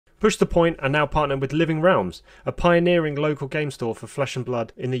Push the Point are now partnered with Living Realms, a pioneering local game store for Flesh and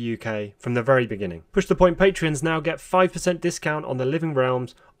Blood in the UK from the very beginning. Push the Point patrons now get 5% discount on the Living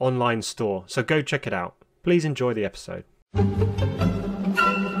Realms online store, so go check it out. Please enjoy the episode.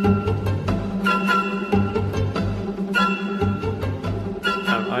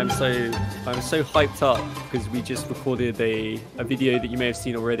 I'm so hyped up because we just recorded a video that you may have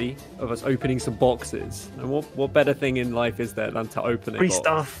seen already of us opening some boxes. And what better thing in life is there than to open free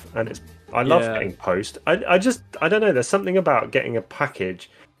stuff? And I love getting post. I don't know. There's something about getting a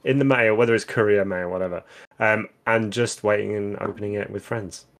package in the mail, whether it's courier mail, whatever, and just waiting and opening it with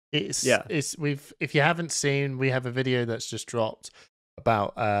friends. If you haven't seen, we have a video that's just dropped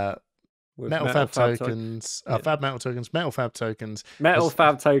about Metal FAB Tokens, Metal Tokens. Metal FAB Tokens. Metal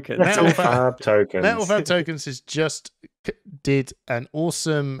FAB Tokens has just did an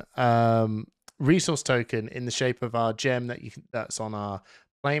awesome resource token in the shape of our gem that's on our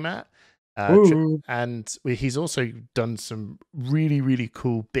playmat. And he's also done some really, really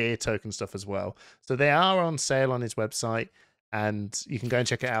cool beer token stuff as well. So they are on sale on his website, and you can go and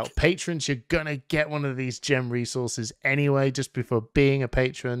check it out. Patrons, you're gonna get one of these gem resources anyway, just before being a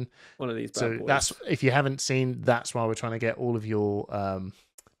patron. One of these. So that's, if you haven't seen, that's why we're trying to get all of your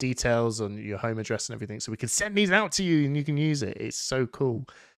details on your home address and everything, so we can send these out to you and you can use it. It's so cool.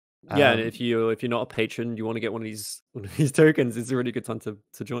 Yeah, and if you're not a patron, you want to get one of these tokens, it's a really good time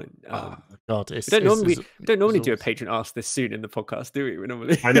to join. God, we don't normally do a patron ask this soon in the podcast, do we? We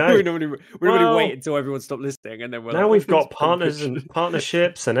normally we normally wait until everyone stops listening, and then we've got partners and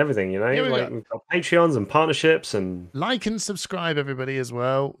partnerships and everything. You know, we've got Patreons and partnerships, and like and subscribe everybody as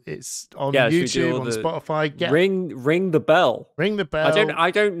well. It's on YouTube, on Spotify. Ring the bell. Ring the bell. I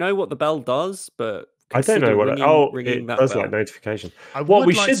don't know what the bell does, but I don't know what it does, like notification. What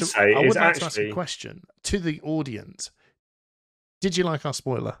we should say is actually ask a question to the audience. Did you like our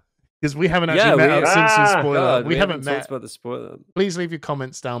spoiler? Because we haven't actually met up since the spoiler. God, we haven't met. Talked about the spoiler. Please leave your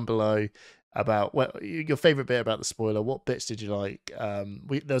comments down below about your favorite bit about the spoiler. What bits did you like?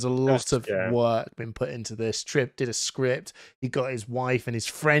 There's a lot of work been put into this. Trip did a script. He got his wife and his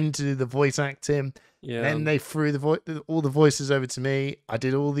friend to do the voice acting. Yeah. Then they threw all the voices over to me. I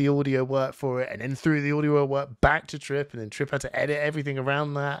did all the audio work for it, and then threw the audio work back to Trip, and then Trip had to edit everything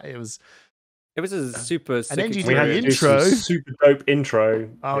around that. It was a super. And then you did the intro, super dope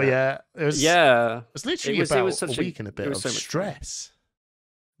intro. Oh yeah, it was. Yeah, it was literally about a week and a bit of stress.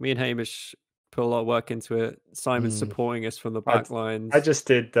 Me and Hamish put a lot of work into it. Simon's supporting us from the back lines. I just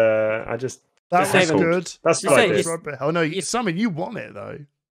did. That was good. That's what I did. Oh no, Simon, you won it though.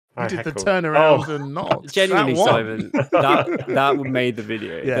 You did the turnaround and not. Genuinely, Simon, that made the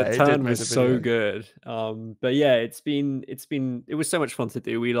video. Yeah, the turn was so good. But yeah, it was so much fun to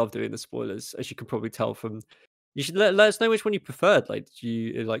do. We love doing the spoilers, as you can probably tell from. You should let us know which one you preferred. Like, did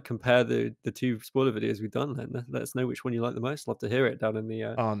you compare the two spoiler videos we've done? Then let us know which one you like the most. Love to hear it down in the.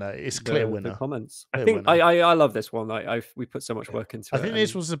 Oh no, it's clear winner. The comments. I think I love this one. We put so much work into it. I think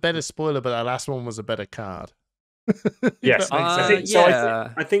this was a better spoiler, but our last one was a better card. Yes,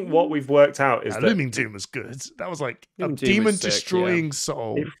 I think what we've worked out is that Looming Doom was good. That was like a demon destroying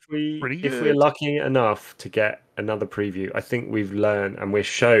soul. If we're lucky enough to get another preview, I think we've learned and we're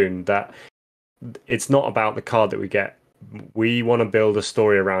shown that it's not about the card that we get. We want to build a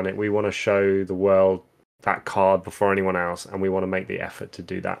story around it. We want to show the world that card before anyone else, and we want to make the effort to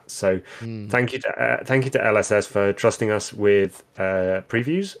do that. So thank you to LSS for trusting us with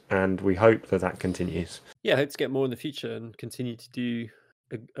previews, and we hope that continues. Yeah, I hope to get more in the future and continue to do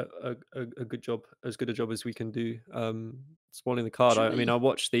a good job, as good a job as we can do spoiling the card. I mean, I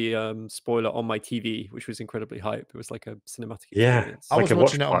watched the spoiler on my TV, which was incredibly hype. It was like a cinematic experience. I was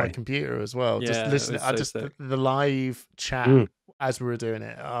watching it on my computer as well, just listening. The live chat as we were doing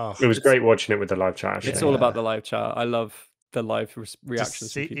it. It was great watching it with the live chat. Actually. It's all about the live chat. I love the live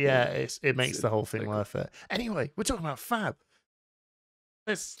reactions. It makes the whole thing worth it. Anyway, we're talking about Fab.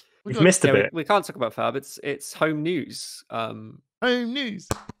 We've missed a bit. We can't talk about Fab. It's home news. Home news.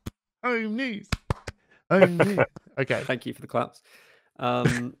 Okay. Thank you for the claps.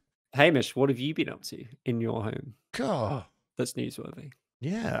 Hamish, what have you been up to in your home? God, that's newsworthy.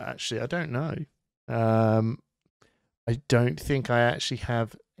 Yeah, actually, I don't know. I don't think I actually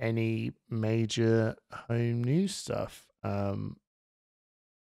have any major home news stuff. No,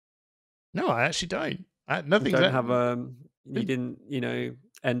 I actually don't. Nothing. You didn't,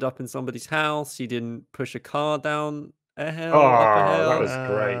 end up in somebody's house. You didn't push a car down a hill. That was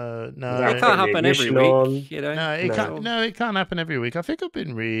great. No, it can't happen every week. No, it can't happen every week. I think I've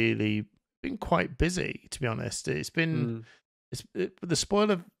been quite busy, to be honest. It's been the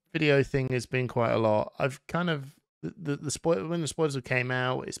spoiler video thing has been quite a lot. I've kind of when the spoilers came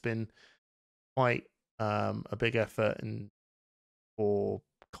out, it's been quite a big effort for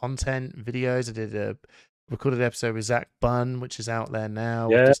content videos. I did a recorded episode with Zach Bunn, which is out there now.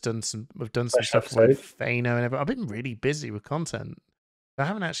 Yeah. We've done some stuff with Fano and everything. I've been really busy with content. I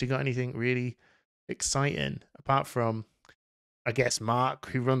haven't actually got anything really exciting apart from, I guess, Mark,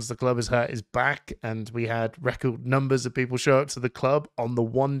 who runs the club, has hurt his back, and we had record numbers of people show up to the club on the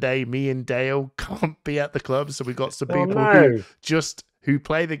one day me and Dale can't be at the club. So we got some people who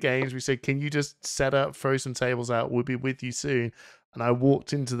play the games. We said, can you just set up, throw some tables out? We'll be with you soon. And I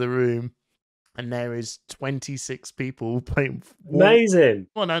walked into the room and there is 26 people playing. Amazing.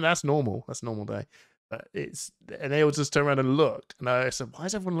 Well, no, that's normal. That's a normal day. But and they all just turn around and look. And I said, why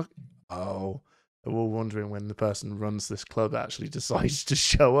is everyone looking? Oh, they're all wondering when the person who runs this club actually decides to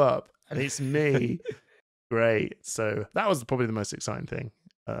show up. And it's me. Great. So that was probably the most exciting thing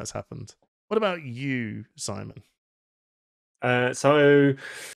that's happened. What about you, Simon? So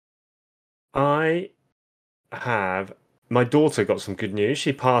my daughter got some good news.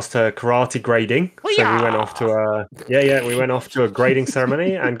 She passed her karate grading. Oh, so we went off to we went off to a grading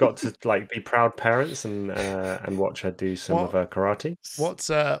ceremony and got to be proud parents and watch her do some of her karate.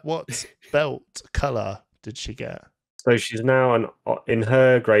 What belt color did she get? So she's now in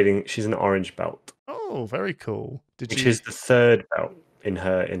her grading, she's an orange belt. Oh, very cool. Which is the third belt in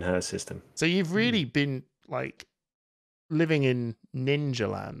her system. So you've really been living in ninja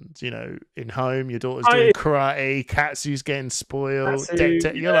land, in home. Your daughter's doing karate, Katsu's getting spoiled.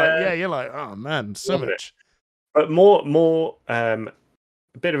 You're like, oh man, so much. But more a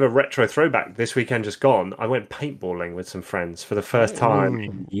bit of a retro throwback. This weekend just gone, I went paintballing with some friends for the first time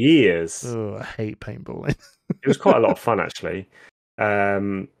in years. Oh, I hate paintballing. It was quite a lot of fun actually.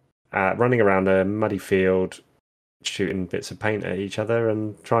 Running around a muddy field, shooting bits of paint at each other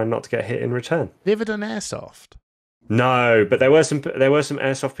and trying not to get hit in return. Have you ever done airsoft? No, but there were some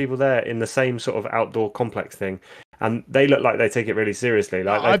airsoft people there in the same sort of outdoor complex thing, and they look like they take it really seriously.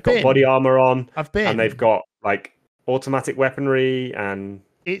 Like they've got body armor on, and they've got automatic weaponry, and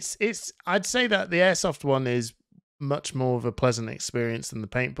it's. I'd say that the airsoft one is much more of a pleasant experience than the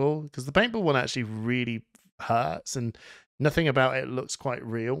paintball, because the paintball one actually really hurts, and nothing about it looks quite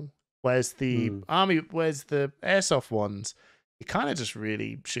real. Whereas the the airsoft ones, you're kind of just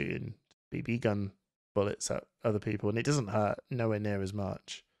really shooting BB gun bullets at other people, and it doesn't hurt nowhere near as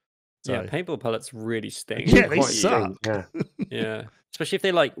much. So, yeah, paintball pellets really sting. Yeah, they suck. Yeah, especially if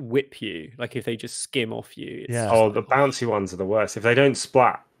they whip you, if they just skim off you. The bouncy ones are the worst. If they don't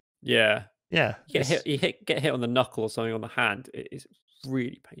splat. Yeah. You get hit on the knuckle or something on the hand. It is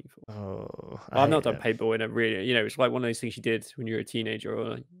really painful. Oh, I've not done paintball in a really, it's like one of those things you did when you were a teenager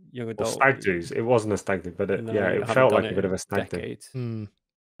or a young adult. Stag do's. It wasn't a stag do, but it felt like a bit of a stag do.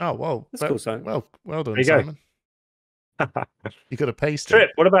 Oh, well. That's cool, Simon. Well done, Simon. You got a pastry.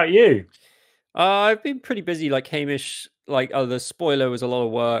 Trip, what about you? I've been pretty busy, Hamish. The spoiler was a lot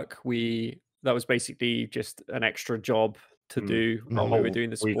of work. That was basically just an extra job to do while we were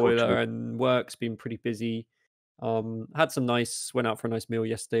doing the spoiler, and work's been pretty busy. Went out for a nice meal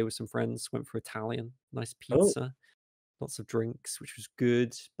yesterday with some friends. Went for Italian, nice pizza, lots of drinks, which was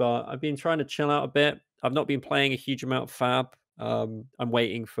good. But I've been trying to chill out a bit. I've not been playing a huge amount of Fab. I'm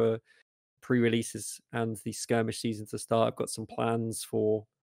waiting for pre-releases and the skirmish season to start. I've got some plans for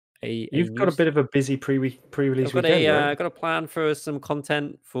You've got a bit of a busy pre-release weekend, right? I've got a plan for some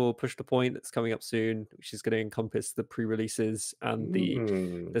content for Push the Point that's coming up soon, which is going to encompass the pre-releases and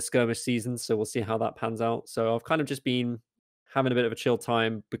the skirmish season. So we'll see how that pans out. So I've kind of just been having a bit of a chill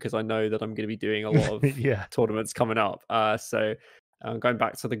time because I know that I'm going to be doing a lot of tournaments coming up. So I'm going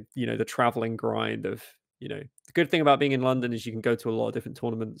back to the traveling grind of, the good thing about being in London is you can go to a lot of different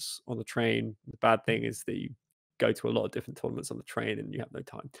tournaments on the train. The bad thing is that you go to a lot of different tournaments on the train and you have no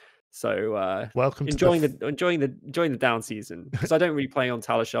time. So welcome enjoying the down season, because I don't really play on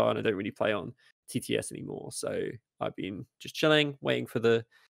Talishar and I don't really play on TTS anymore. So I've been just chilling, waiting for the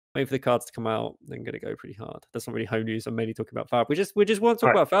cards to come out. Then going to go pretty hard. That's not really home news. I'm mainly talking about Fab. We just want to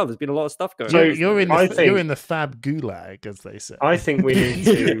talk about Fab. There's been a lot of stuff going on. You're in the Fab gulag, as they say. I think we need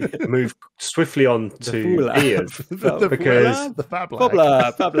to move swiftly on to beers because the Fab Lab.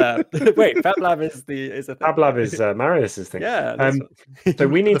 Wait, Fab Lab is a thing. Fab Lab is Marius's thing. Yeah. So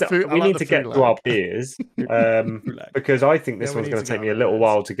we need to get to our beers because I think this one's going to take me a little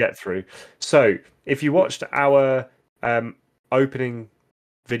while to get through. So if you watched our opening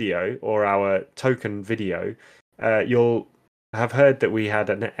video or our token video, you'll have heard that we had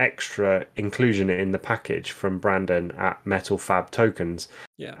an extra inclusion in the package from Brandon at Metal FAB Tokens,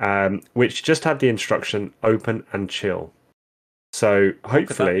 which just had the instruction open and chill. So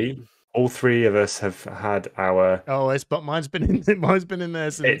hopefully all three of us have had our. Oh, but mine's been in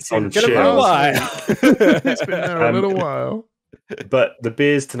there since. It's on Gonna be a chill. while. It's been there a little while. But the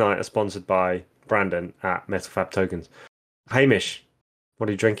beers tonight are sponsored by Brandon at Metal FAB Tokens. Hamish, what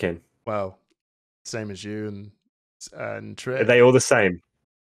are you drinking? Well, same as you and Trip. Are they all the same?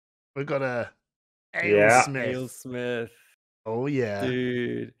 We've got a Yeah. AleSmith. Oh yeah,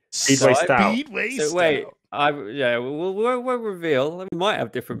 dude. Speedway Stout. So wait, we'll reveal. We might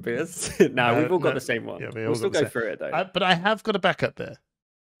have different beers. No, we've all got the same one. Yeah, we'll still go through it though. But I have got a backup beer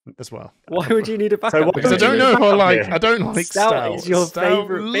as well. Why would you need a backup? what- beer? Because I don't know if I don't like stout. Is your Stout,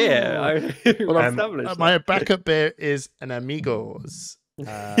 favorite beer? Well, my backup beer is an Amigos. Is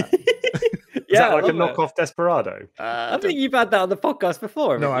that like a knockoff Desperado? I think you've had that on the podcast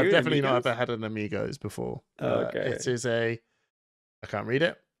before. No, haven't I've you, definitely not Amigos? ever had an Amigos before. Oh, okay. It is I can't read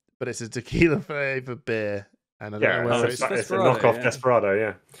it, but it's a tequila flavored beer. And I don't know whether it's a Desperado, knockoff yeah.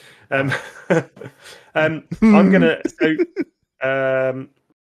 Desperado, I'm gonna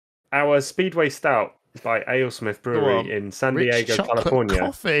our Speedway Stout by AleSmith Brewery in San Rich Diego, chocolate California.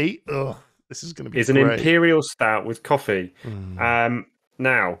 Coffee. Ugh, this is going to be. Is an imperial stout with coffee.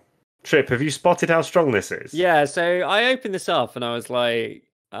 Now, Trip, have you spotted how strong this is? Yeah, so I opened this up and I was like,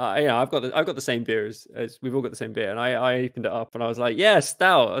 I've got the same beer as we've all got the same beer, and I opened it up and I was like, yeah,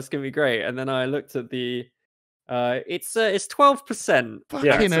 stout, that's gonna be great. And then I looked at the, it's 12%.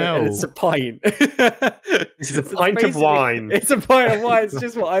 Fucking hell. And it's a pint. This is a pint of wine. It's a pint of wine. It's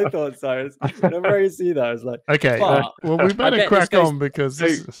just what I thought. So whenever I see that, I was like, okay. but Well, we better crack on because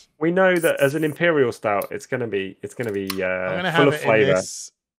we know that as an imperial stout, it's gonna be full of flavor.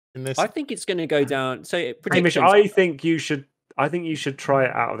 In this, I think it's going to go down. So Hamish, I think you should try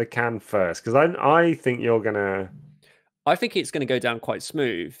it out of the can first, because I think you're gonna. I think it's going to go down quite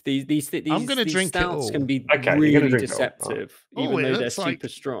smooth. These I'm going to drink stouts it all. can be Okay, really deceptive, even though they're looks like- super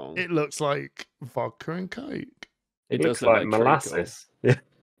strong. It looks like vodka and Coke. It looks does look like molasses. Yeah,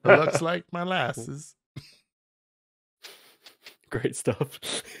 It looks like molasses. great stuff.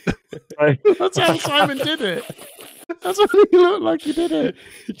 That's how Simon did it. That's what he looked like. He did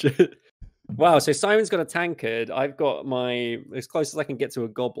it. Wow. So Simon's got a tankard. I've got my as close as I can get to a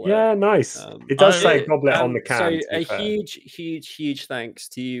goblet. Yeah, nice. It does say goblet on the can. So a huge thanks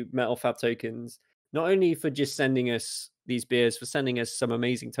to you, Metal FAB Tokens, not only for just sending us these beers, for sending us some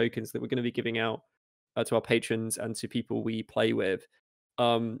amazing tokens that we're going to be giving out to our patrons and to people we play with.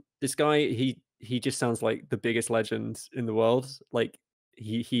 This guy, he just sounds like the biggest legend in the world. Like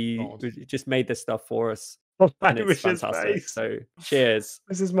he just made this stuff for us. And it's fantastic. So cheers.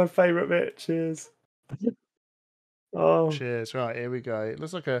 This is my favorite bit. Cheers. Oh, Cheers. Right, here we go. It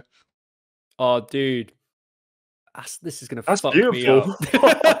looks like a. Oh, dude. This is going to that's fuck beautiful. me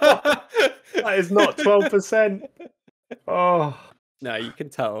up. That is not 12%. Oh, no, you can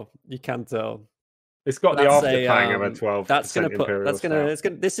tell. You can tell. it's got the afterpang of a 12%. That's going to put. imperial That's going to. stout. It's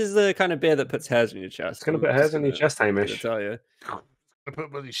going. This is the kind of beer that puts hairs on your chest. It's going to put hairs on your chest, I'm Hamish. gonna tell you. I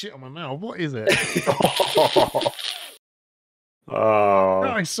put bloody shit on my mouth. What is it? Oh,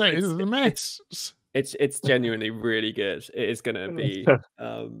 I say this is a mess. It's genuinely really good. It is going to be.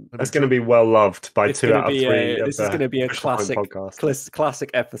 that's going to be well loved by It's 2 gonna out of be 3. this is going to be a classic podcast. classic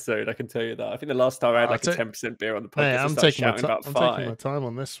episode. I can tell you that. I think the last time I had like a 10% beer on the podcast, I'm taking my time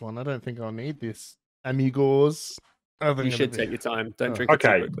on this one. I don't think I'll need this Amigos. You should take your time. Don't drink it too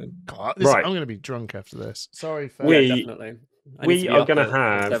quickly. God, Right. I'm going to be drunk after this. Sorry, for Definitely. We are going to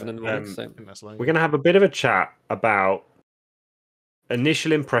have. 7 in the morning, so. We're going to have a bit of a chat about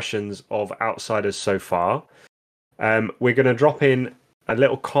initial impressions of Outsiders so far. We're going to drop in a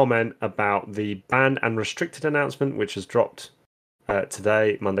little comment about the banned and restricted announcement, which has dropped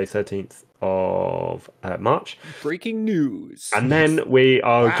today, Monday 13th of March. Breaking news. And then we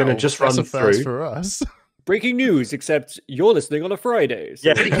are going to just run that's a first through. for us. Breaking news, except you're listening on a Friday. So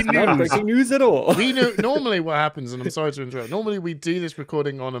Yeah. it's not breaking news at all. We know normally what happens, and I'm sorry to interrupt. Normally we do this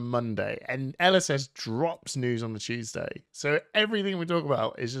recording on a Monday, and LSS drops news on the Tuesday. So everything we talk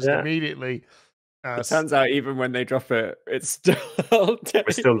about is just immediately. It turns out even when they drop it, it's still We're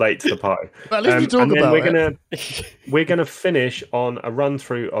still late to the party. But at least we talk and then about we're gonna finish on a run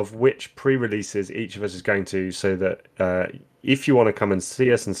through of which pre-releases each of us is going to, so that if you want to come and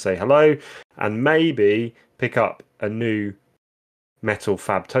see us and say hello, and maybe pick up a new Metal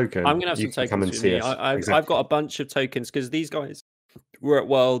FAB token, I'm gonna have some you can tokens come and with see me. us. I've got a bunch of tokens because these guys were at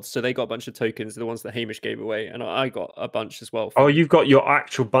Worlds, so they got a bunch of tokens, the ones that Hamish gave away, and I got a bunch as well. Oh, you've got your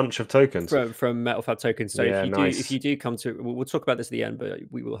actual bunch of tokens from Metal FAB Tokens. So Yeah, if you do come to, we'll talk about this at the end, but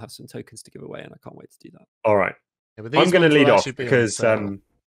we will have some tokens to give away, and I can't wait to do that. All right, it. I'm going to lead off because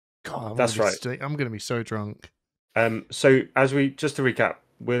God, that's right. I'm going to be so drunk. So as just to recap,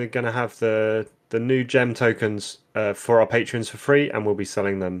 we're going to have the new gem tokens for our patrons for free, and we'll be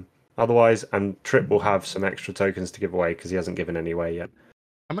selling them otherwise. And Trip will have some extra tokens to give away because he hasn't given any away yet.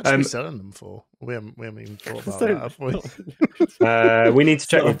 How much are we selling them for? We haven't even thought about that, have we? We need to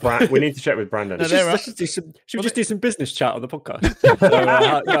check with We need to check with Brandon. Should we just do some business chat on the podcast?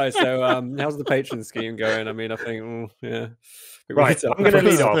 Guys, how's the patron scheme going? I mean, I think, yeah. Right, I'm going to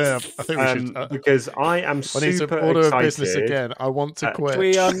lead off. I think we should, because I am super excited. I need to order a business again. I want to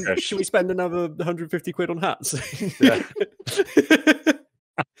quit. Should we spend another 150 quid on hats?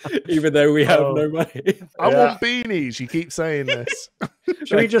 Even though we have no money. I want beanies. You keep saying this.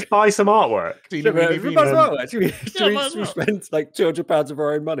 Should we just buy some artwork? Should we spend like £200 of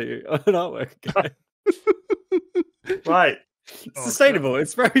our own money on artwork? Right. It's sustainable.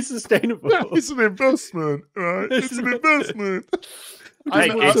 It's very sustainable. It's an investment, right? It's an investment.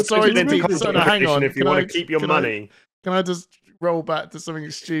 I'm sorry to beat this. Hang on. If you want to keep your money. Can I just roll back to something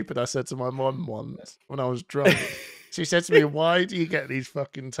stupid I said to my mum once when I was drunk? She said to me, "Why do you get these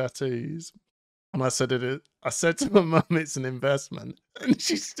fucking tattoos?" And I said to my mum, "It's an investment." And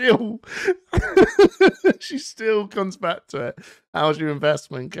she still comes back to it. How's your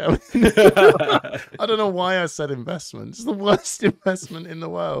investment going? I don't know why I said investment. It's the worst investment in the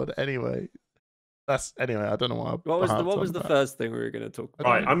world. Anyway, I don't know why. What was the first thing we were going to talk about?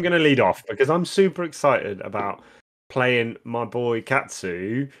 Right, I'm going to lead off because I'm super excited about playing my boy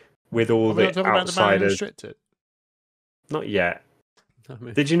Katsu with all the outsiders. Not yet.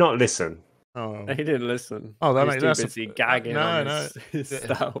 Did you not listen? Oh, he didn't listen. Oh, that makes sense. Busy gagging on his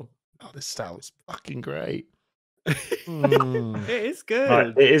stout. Oh, this stout is fucking great. It is good. Right,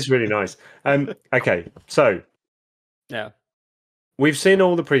 it is really nice. Okay, so yeah, we've seen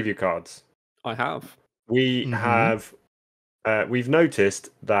all the preview cards. I have. We have. We've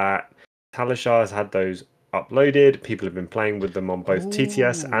noticed that Talishar has had those uploaded. People have been playing with them on both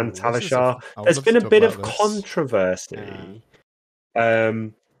TTS and Talishar. There's been a bit of controversy,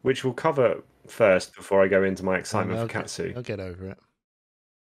 which we'll cover first before I go into my excitement for Katsu. I'll get over it.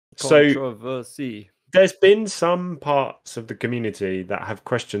 Controversy. So there's been some parts of the community that have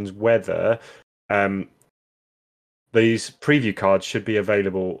questions whether these preview cards should be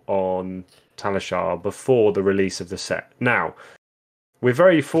available on Talishar before the release of the set. Now, we're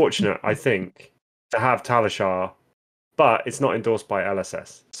very fortunate, I think, to have Talishar, but it's not endorsed by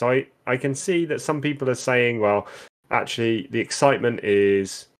LSS. So I can see that some people are saying, well, actually, the excitement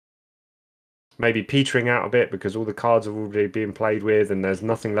is maybe petering out a bit because all the cards are already being played with and there's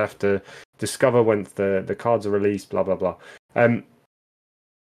nothing left to discover once the cards are released, blah, blah, blah.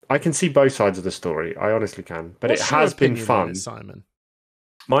 I can see both sides of the story. I honestly can. But it has been fun. Simon?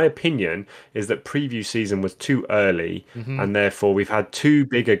 My opinion is that preview season was too early and therefore we've had too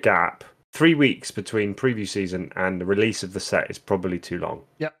big a gap. 3 weeks between preview season and the release of the set is probably too long.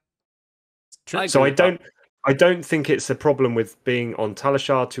 Yep. So I don't think it's a problem with being on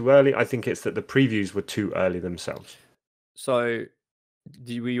Talishar too early. I think it's that the previews were too early themselves. So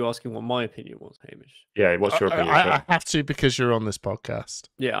were you asking what my opinion was, Hamish? Yeah, what's your opinion? I have to because you're on this podcast.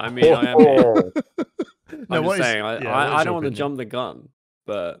 Yeah, I mean, I am. I'm just saying, I don't want to jump the gun,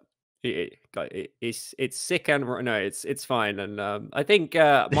 but it's sick and no, it's fine. And I think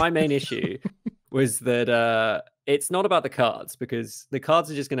my main issue was that it's not about the cards because the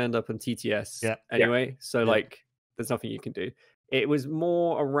cards are just going to end up on TTS anyway. So like, there's nothing you can do. It was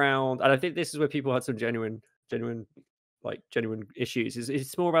more around, and I think this is where people had some genuine issues.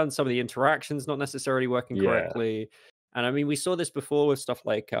 It's more around some of the interactions not necessarily working correctly. And I mean, we saw this before with stuff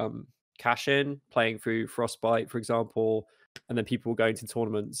like cash-in, playing through Frostbite, for example, and then people going to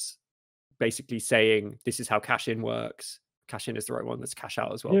tournaments basically saying this is how cash-in works. Cash-in is the right one. That's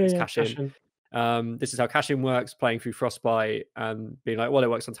cash-out as well. It's cash-in. This is how cash-in works, playing through Frostbite and being like, well, it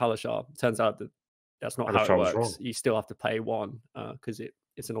works on Talishar. Turns out that that's not how it works. You still have to pay one because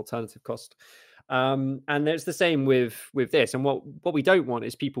it's an alternative cost. And it's the same with this. And what we don't want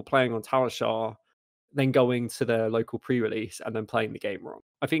is people playing on Talishar, then going to their local pre-release and then playing the game wrong.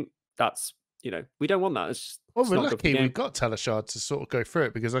 I think that's, we don't want that. Well, we're lucky we've got Talishar to sort of go through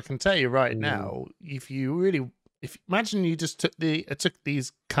it because I can tell you right now, imagine you just took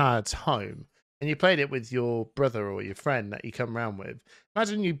these cards home and you played it with your brother or your friend that you come around with.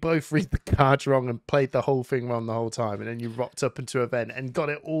 Imagine you both read the cards wrong and played the whole thing wrong the whole time, and then you rocked up into an event and got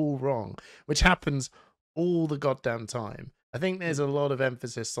it all wrong, which happens all the goddamn time. I think there's a lot of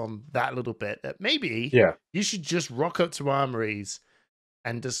emphasis on that little bit that maybe you should just rock up to armories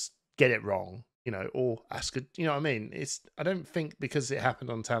and just get it wrong, or ask it. You know what I mean? I don't think because it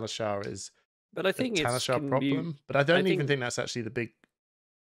happened on Talishar is but I think Talishar problem. But I don't even think that's actually the big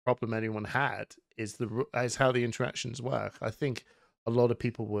problem anyone had is how the interactions work. I think a lot of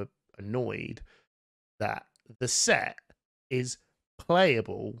people were annoyed that the set is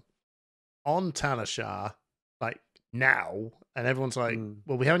playable on Talishar like now, and everyone's like,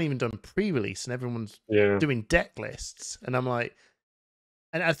 well, we haven't even done pre-release, and everyone's doing deck lists, and I'm like,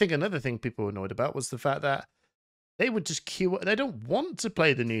 and I think another thing people were annoyed about was the fact that they would just queue. They don't want to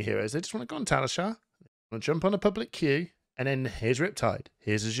play the new heroes. They just want to go on Talishar, want to jump on a public queue, and then here's Riptide,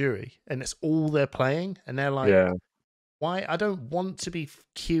 here's Azuri, and it's all they're playing, and they're like, why? I don't want to be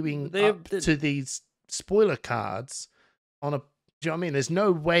queuing up to these spoiler cards on a. Do you know what I mean? There's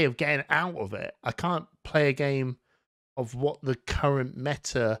no way of getting out of it. I can't play a game of what the current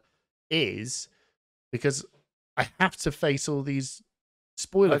meta is because I have to face all these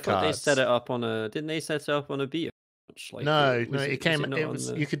spoiler cards. They set it up on a. Didn't they set it up on a beta? Like, no, it came. It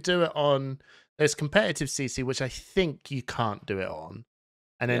was you could do it on. There's competitive CC, which I think you can't do it on,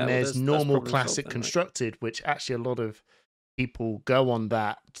 and then there's normal classic constructed, which actually a lot of people go on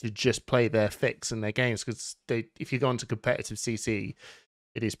that to just play their fix in their games because if you go onto competitive CC,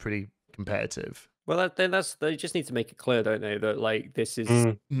 it is pretty competitive. Well, they just need to make it clear, don't they, that like this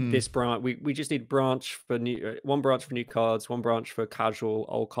is this branch. We just need branch for one branch for new cards, one branch for casual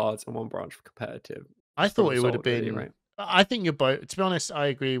old cards, and one branch for competitive. I thought it would have been. Really, right? I think you're both. To be honest, I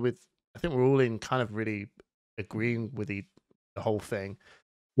agree with. I think we're all in kind of really agreeing with the whole thing.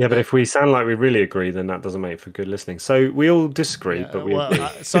 Yeah, but if we sound like we really agree, then that doesn't make for good listening. So we all disagree, but we agree.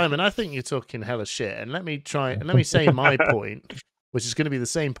 Simon, I think you're talking hella shit, and let me say my point, which is going to be the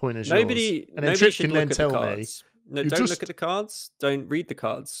same point as yours. And then Trip can then tell me. No, don't look at the cards. Don't read the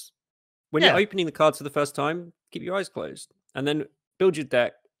cards. When you're opening the cards for the first time, keep your eyes closed, and then build your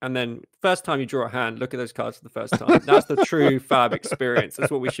deck. And then first time you draw a hand, look at those cards for the first time. That's the true Fab experience.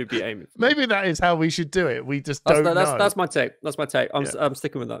 That's what we should be aiming for. Maybe that is how we should do it. We just don't know. That's my take. That's my take. I'm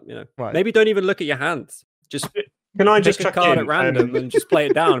sticking with that. You know, right. Maybe don't even look at your hands. Just can I just pick a card at random and just play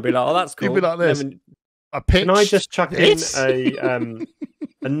it down and be like, oh, that's cool. You'll be like this. Can I just chuck in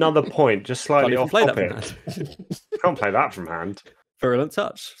another point, just slightly off topic? Can't play that from hand. Virulent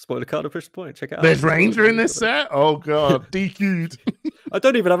Touch. Spoiler card of push point. Check it out. There's Ranger in this set? Oh, God. DQ'd. I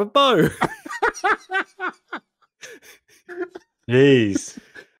don't even have a bow. Jeez.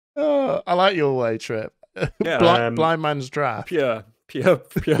 Oh, I like your way, Trip. Yeah. Blind man's draft. Pure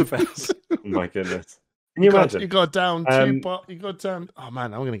face. Oh, my goodness. Can you imagine? You got down two. You got down. Oh,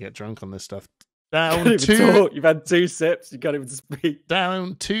 man, I'm going to get drunk on this stuff. Down two. You've had 2 sips. You can't even speak.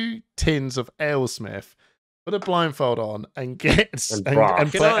 Down 2 tins of Alesmith. Put a blindfold on and play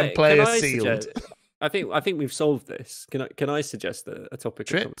a sealed. I think we've solved this. Can I suggest a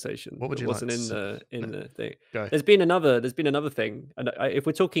topic of conversation? What would you wasn't like in the thing? Go. There's been another thing, and if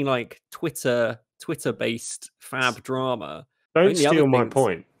we're talking like Twitter based Fab drama, don't steal my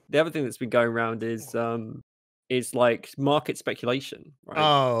point. The other thing that's been going around is like market speculation.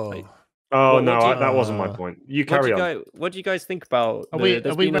 Right? That wasn't my point. You carry on. What do you guys think about? Are we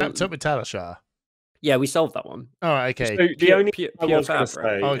wrapped up with Talishar? Yeah, we solved that one. All right, okay. So the only thing I was going to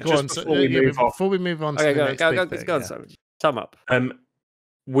say, go on. Before we move on to the next big thing. So sum up.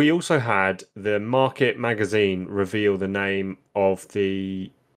 We also had the Market magazine reveal the name of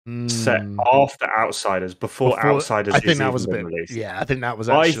the set after Outsiders, before Outsiders. I think that was a bit released. Yeah, I think that was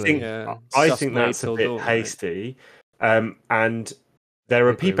actually. I think that's a bit hasty. And there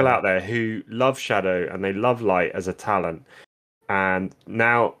are people out there who love Shadow and they love Light as a talent, and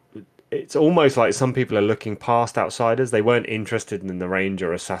now. It's almost like some people are looking past Outsiders. They weren't interested in the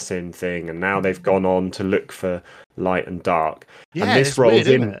Ranger Assassin thing, and now they've gone on to look for Light and Dark. Yeah, and this rolls weird,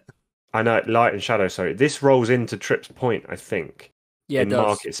 in. isn't it? I know, Light and Shadow. Sorry, this rolls into Trip's point. I think in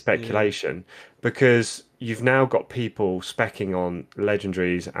market speculation, because you've now got people specking on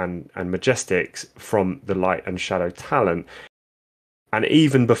legendaries and majestics from the Light and Shadow talent, and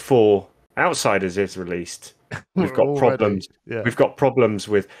even before Outsiders is released, we've got problems. Yeah. We've got problems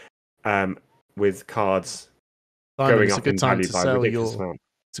with cards going up in value by a ridiculous amount.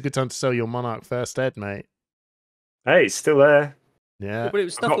 It's a good time to sell your Monarch First Ed, mate. Hey, it's still there. Yeah, but it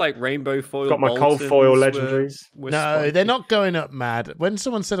was stuff like Rainbow Foil. Got my cold foil legendaries. No, they're not going up mad. When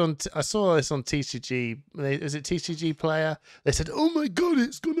someone said I saw this on TCG. Is it TCG Player? They said, "Oh my god,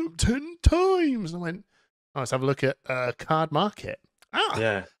 it's gone up 10 times." And I went, "Oh, let's have a look at Card Market."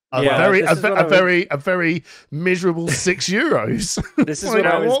 Yeah. A very miserable €6. This is what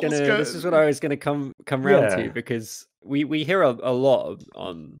I was gonna come round to, because we hear a lot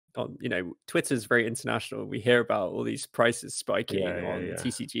on Twitter's very international. We hear about all these prices spiking on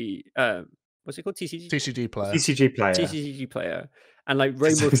TCG. What's it called? TCG Player. TCG Player. And like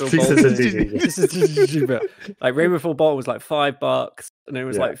Rainbow Fill This Bolton, is a DD. this is like Rainbow Fill Bolton was like $5, and then it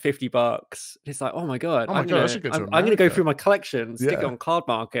was like $50. It's like, oh my god, I should go to I'm gonna go America. through my collection, stick it Yeah. on Card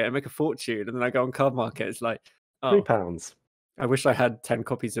Market, and make a fortune. And then I go on Card Market, it's like, oh, £3. I wish I had 10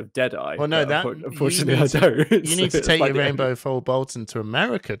 copies of Deadeye. Well, no, but that unfortunately you need I don't. You need So to it's take like your the Rainbow Fold Bolton to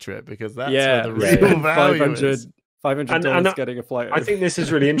America trip, because that's yeah, where the real value 500 is. $500 getting a flight. I think this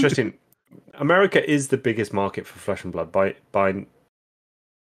is really interesting. America is the biggest market for Flesh and Blood by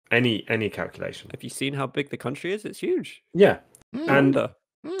any calculation. Have you seen how big the country is? It's huge. Yeah. Mm. And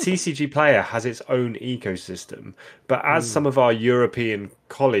TCG Player has its own ecosystem, but as some of our European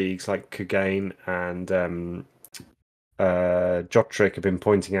colleagues like Kugain and Jotrick have been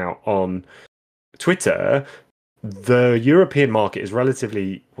pointing out on Twitter, the European market is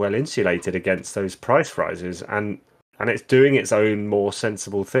relatively well insulated against those price rises, and it's doing its own more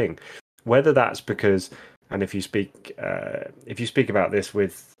sensible thing. Whether that's because, and if you speak about this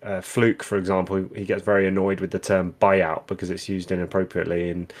with Fluke, for example, he gets very annoyed with the term buyout because it's used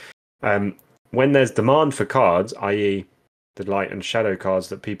inappropriately. And when there's demand for cards, i.e., the light and shadow cards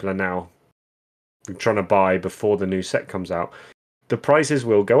that people are now trying to buy before the new set comes out, the prices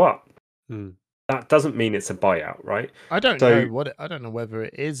will go up. That doesn't mean it's a buyout, right? I don't know whether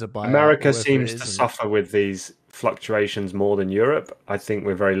it is a buyout. America seems to suffer with these fluctuations more than Europe. I think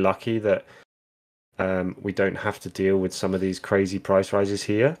we're very lucky that we don't have to deal with some of these crazy price rises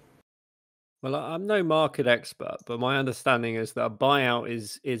here. Well, I'm no market expert, but my understanding is that a buyout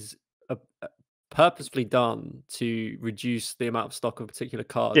is purposefully done to reduce the amount of stock of a particular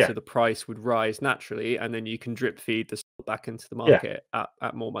card, so the price would rise naturally, and then you can drip feed the stock back into the market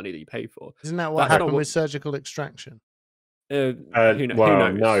at more money that you pay for. Isn't that what happened with surgical extraction? Who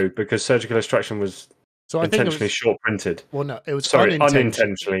knows? No, because surgical extraction was intentionally short printed. Well, no, it was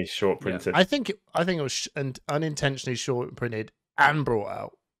unintentionally short printed. Yeah. I think it was unintentionally short printed and brought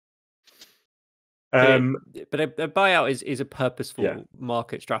out. But a buyout is a purposeful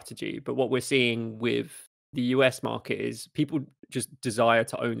market strategy. But what we're seeing with the US market is people just desire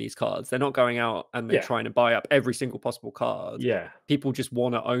to own these cards. They're not going out and they're trying to buy up every single possible card. Yeah, people just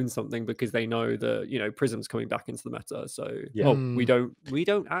want to own something because they know that Prism's coming back into the meta. So we don't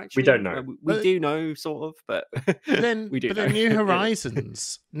actually. We don't know. We do know sort of, but then we do. But then New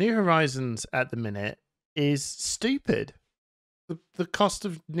Horizons at the minute is stupid. The cost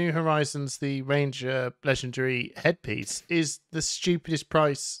of New Horizons, the Ranger Legendary headpiece, is the stupidest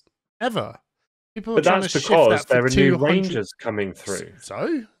price ever. People are trying to shift that there for are new Rangers coming through.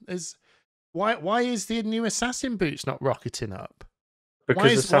 So why is the new Assassin boots not rocketing up?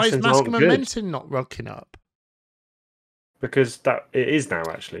 Because why is Mask of Momentum not rocking up? Because it is now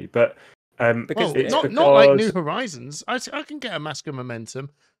actually, but because not like New Horizons. I can get a Mask of Momentum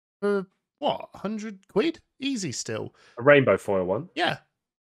for what, £100 easy still. A rainbow foil one. Yeah.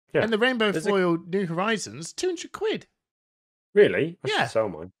 And the rainbow foil New Horizons, £200. Really? I should sell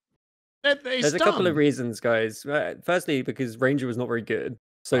mine. There's a couple of reasons, guys. Firstly, because Ranger was not very good,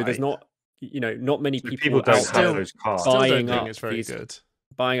 so there's not many people don't have those cards. Buying still don't up think it's very good.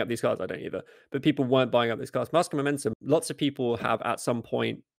 Buying up these cards. I don't either, but people weren't buying up these cards. Mask of Momentum. Lots of people have at some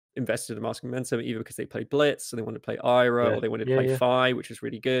point invested in Mask of Momentum, either because they played Blitz, or they wanted to play Ira, or they wanted to play Fi, which was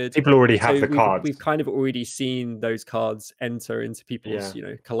really good. People already have the cards. We've kind of already seen those cards enter into people's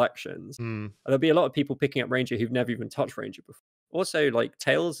collections. There'll be a lot of people picking up Ranger who've never even touched Ranger before. Also, like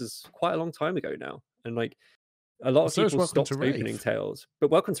Tails is quite a long time ago now, and like a lot of people stopped opening Tails. But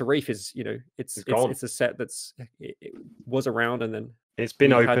Welcome to Reef is it's a set it was around and then it's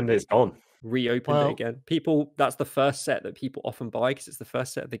been opened. It's gone. Reopened it again. That's the first set that people often buy because it's the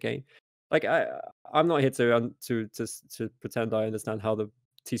first set of the game. Like I'm not here to pretend I understand how the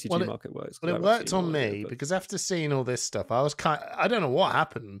TCG market works. But it worked on me because after seeing all this stuff, I don't know what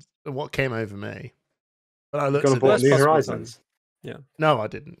happened, what came over me. But I looked at New Horizons. Yeah. No, I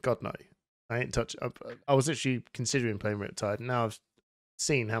didn't. God no. I ain't touch. I was actually considering playing Riptide, and now I've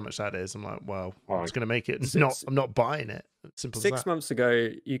seen how much that is. I'm like, well, I'm just going to make it. I'm not buying it. Simple as that. 6 months ago,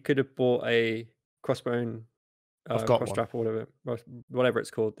 you could have bought a Crossbone, cross-strap or whatever it's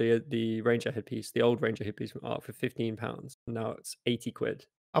called, the Ranger headpiece, the old Ranger headpiece from Art for £15. Now it's £80.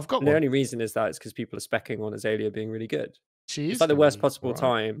 I've got one. The only reason is that it's because people are specking on Azalea being really good. It's like the worst possible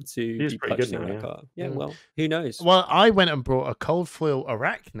time to be purchasing that card. Yeah, well, who knows? Well, I went and brought a cold foil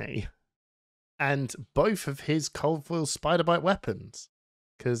Arachne and both of his cold foil spider bite weapons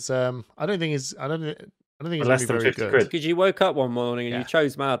because I don't think it's less than very good. Because you woke up one morning and you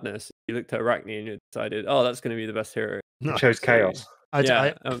chose Madness. You looked at Arachne and you decided, oh, that's going to be the best hero. You chose Chaos. And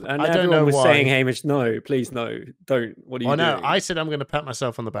everyone was saying, Hamish, no, please no, don't. What are you doing? No, I said I'm going to pat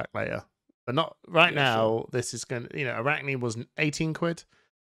myself on the back later. but not right Yeah, now. sure. This is going to, Arachne was 18 quid,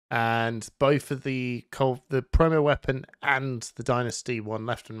 and both of the promo weapon and the Dynasty one,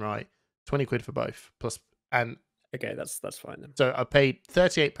 left and right, 20 quid for both. And Okay, that's fine then. so I paid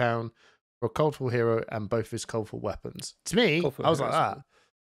 £38 for a Coldfall hero and both his Coldfall weapons. To me, Coldfall I was heroes like, are ah,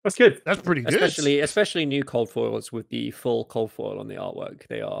 That's good. that's pretty good. Especially new cold foils with the full cold foil on the artwork.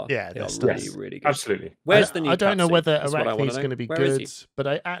 They are they're really, Yes, really good. absolutely. Where's the new I don't know Capsy? whether That's what I wanna Arachne's know. going to be Where is good, he? but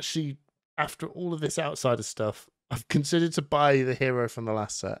I actually, after all of this outsider stuff, I've considered to buy the hero from the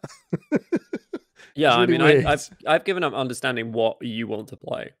last set. Yeah, It's I really mean, weird. I've given up understanding what you want to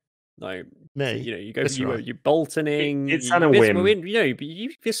play. Like, Me, you go, Viscerai. you Boltoning. It's on a whim.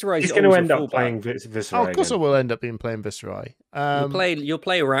 Viscerai. He's going to end up playing Viscerai. Oh, of course, again. I will end up being playing Viscerai. You'll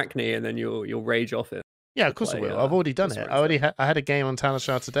play Arachne, and then you'll rage off it. Yeah, of course I will. I've already done it. I already I had a game on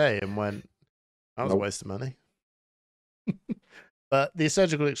Talishar today and went, that was a waste of money. But the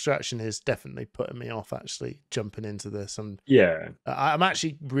surgical extraction is definitely putting me off actually jumping into this. I'm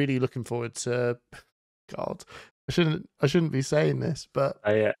actually really looking forward to. God, I shouldn't be saying this, but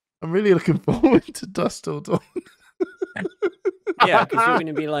I'm really looking forward to Dust Till Dawn. Yeah, because you're going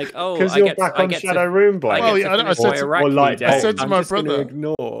to be like, oh, because you're back on Shadow Runeblade. I said to my brother,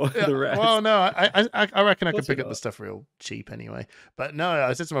 ignore the rest. Well, no, I reckon I could pick up the stuff real cheap anyway. But no,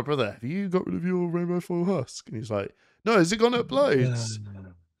 I said to my brother, have you got rid of your Rainbow Foil Husk? And he's like, no, has it gone up Blades?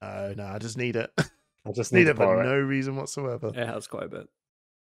 Oh, no, I just need it. I just need it for no reason whatsoever. It has quite a bit.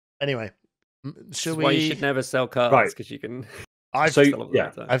 Anyway, shall we? Why you should never sell cards because you can. I've still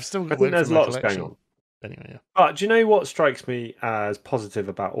got. I think there's lots going on. Anyway, yeah. But do you know what strikes me as positive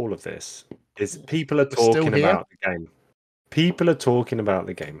about all of this? Is people are talking about the game. People are talking about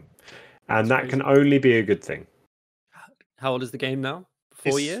the game. And that can only be a good thing. How old is the game now?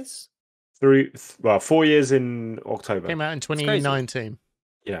 4 years? 4 years in October. Came out in 2019.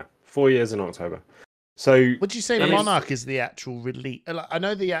 Yeah, 4 years in October. So would you say Monarch is the actual release? I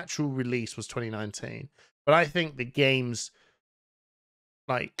know the actual release was 2019, but I think the game's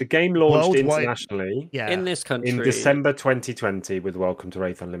the game launched worldwide, internationally in this country in December 2020 with Welcome to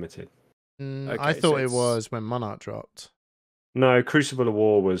Wraith Unlimited. I thought it was when Monarch dropped. No, Crucible of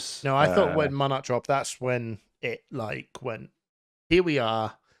War was. No, I thought when Monarch dropped, that's when it went. Here we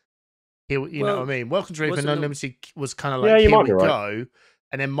are. Here, you know what I mean. Welcome to Wraith Unlimited was kind of like here we go,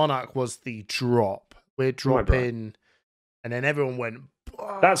 and then Monarch was the drop. We're dropping, and then everyone went.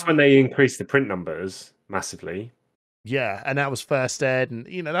 That's when they increased the print numbers massively. Yeah, and that was first ed, and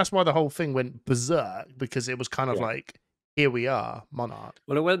that's why the whole thing went berserk, because it was kind of like, here we are, Monarch.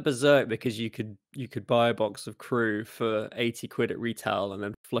 Well, it went berserk because you could buy a box of Crew for 80 quid at retail and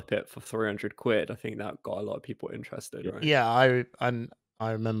then flip it for 300 quid. I think that got a lot of people interested, right? Yeah, I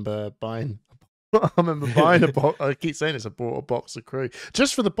remember buying. I remember buying a box. I keep saying this. I bought a box of Crew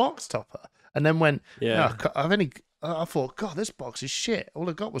just for the box topper, and then when I thought, God, this box is shit. All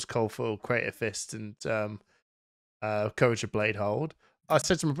I got was Cold Foil, Creative Fist, and Courage of Blade Hold. I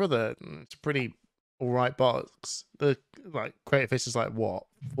said to my brother, it's a pretty alright box. The Creative Fist is like what,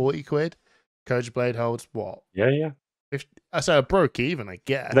 40 quid? Courage of Blade Hold's what? Yeah. 50, I broke even, I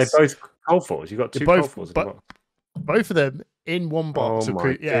guess. They're both Cold Foils. You got two Cold Foils in the box. Both of them in one box.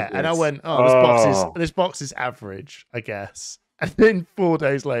 And I went, this box is average, I guess. And then 4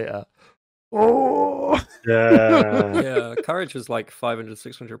 days later, yeah, Courage was like 500,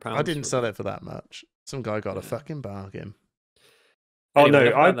 600 pounds. I didn't sell it for that much. Some guy got a fucking bargain.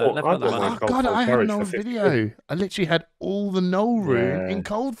 Anyway, I bought God, I had an old video. I literally had all the Null Rune in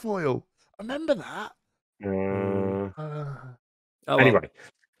cold foil. I remember that. Anyway,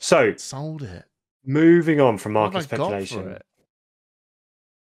 so sold it. Moving on from market speculation.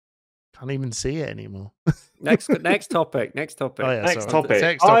 Can't even see it anymore. Next topic. Next topic. Oh, yeah, next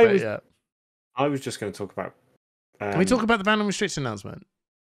topic. I was just going to talk about. Can we talk about the ban and restriction announcement?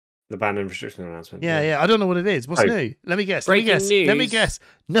 The ban and restriction announcement. Yeah. I don't know what it is. What's new? Let me guess. News. Let me guess.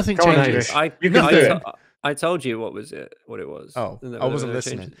 Nothing changes. I told you what it was. Oh, I wasn't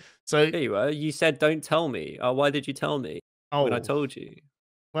listening. So there you were. You said, "Don't tell me." Why did you tell me? When I told you.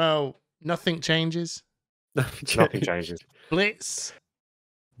 Well, nothing changes. Nothing changes. Blitz.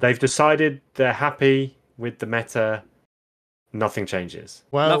 They've decided they're happy with the meta. Nothing changes.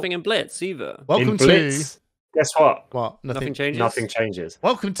 Well, nothing in Blitz either. Welcome Blitz, guess what? What? Nothing changes. Nothing changes.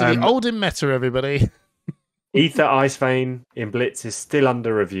 Welcome to the olden meta, everybody. Ether Ice Vein in Blitz is still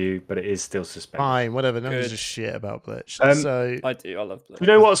under review, but it is still suspended. Fine, whatever. No one gives a shit about Blitz. So I do. I love Blitz. You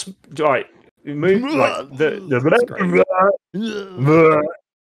know what's right?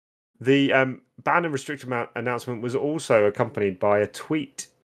 The ban and restriction announcement was also accompanied by a tweet.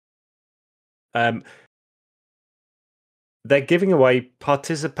 they're giving away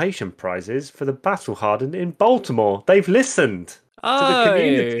participation prizes for the Battle Hardened in Baltimore. They've listened to the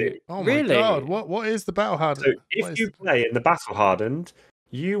community. Oh really? my god! What is the Battle Hardened? So if you play in the Battle Hardened,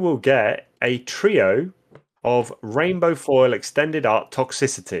 you will get a trio of Rainbow Foil Extended Art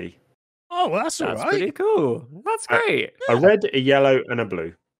Toxicity. Oh, well, that's all right. Pretty cool. That's great. A red, a yellow, and a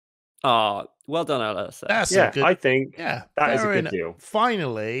blue. Oh, well done, LSA. That's Yeah, a good. I think Yeah, that is a fair good enough. deal.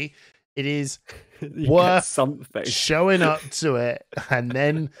 Finally, it is You get worth something. showing up to it, and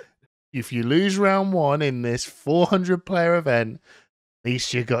then if you lose round 1 in this 400-player event, at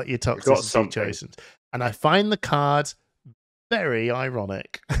least you got your toxicity chosen. And I find the card very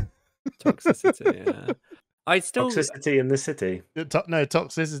ironic. Toxicity, yeah. Toxicity in the city. No,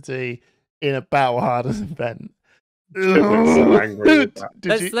 toxicity in a Battle Hardened event. I'm so angry with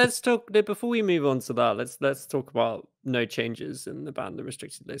that. Let's talk before we move on to that. Let's talk about no changes in the banned and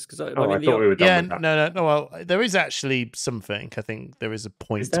restricted list because I thought we were done with that. No. Well, there is actually something. I think there is a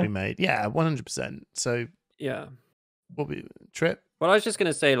point to be made. Yeah, 100%. So yeah, what we Trip? Well, I was just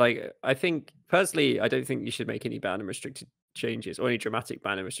going to say, like, I think personally, I don't think you should make any ban and restricted changes or any dramatic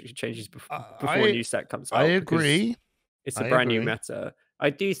ban and restricted changes before a new set comes out. I agree. It's a brand new meta. I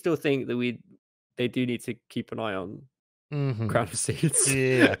do still think that they do need to keep an eye on Crown of Seeds.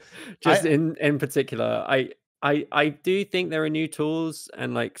 Yeah. Just in particular, I do think there are new tools,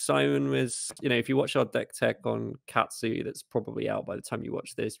 and like Simon was, if you watch our deck tech on Katsu, that's probably out by the time you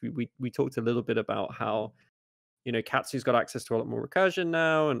watch this. We talked a little bit about how Katsu's got access to a lot more recursion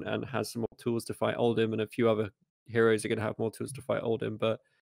now and has some more tools to fight Oldhim, and a few other heroes are going to have more tools to fight Oldhim.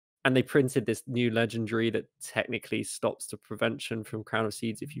 And they printed this new legendary that technically stops the prevention from Crown of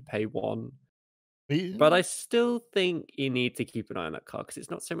Seeds if you pay 1. But I still think you need to keep an eye on that card because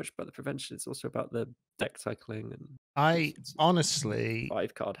it's not so much about the prevention; it's also about the deck cycling. And it's honestly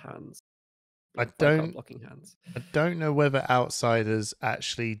 5-card hands. I don't know whether Outsiders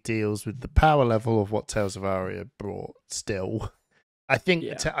actually deals with the power level of what Tales of Aria brought. Still, I think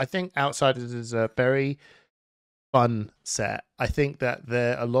Outsiders is a very fun set. I think that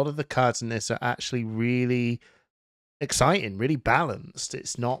a lot of the cards in this are actually really exciting, really balanced.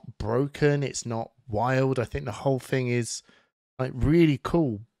 It's not broken, it's not wild. I think the whole thing is like really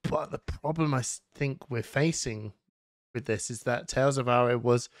cool. But the problem I think we're facing with this is that Tales of Aria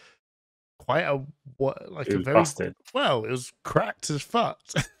was quite a very busted. Well, it was cracked as fuck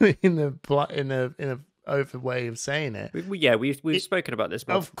in a over way of saying it. We've spoken about this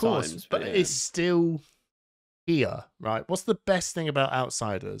multiple times, but it's still here, right? What's the best thing about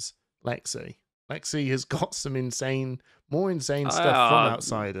Outsiders? Lexi has got some more insane stuff from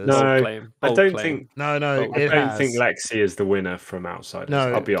Outsiders. No, I don't think. No, I don't think Lexi is the winner from Outsiders.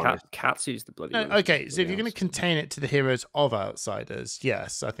 No, I'll be honest. Katsu's the bloody winner. Okay, so if you're going to contain it to the heroes of Outsiders,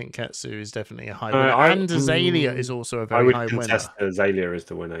 yes, I think Katsu is definitely a high winner, and Azalea is also a very high winner. I would contest Azalea is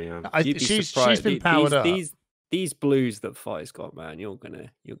the winner. Yeah, she's been powered up. These blues that Fi's got, man, you're gonna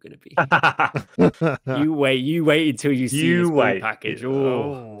be. you wait until you see this blue package. Like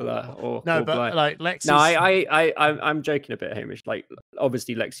Lexi. No, I'm joking a bit, Hamish. Like,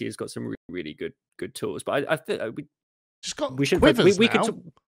 obviously, Lexi has got some really good tools, but I think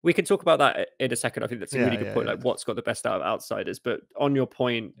we can talk about that in a second. I think that's a really good point. Like, what's got the best out of Outsiders? But on your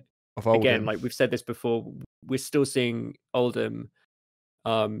point, again, like we've said this before, we're still seeing Oldhim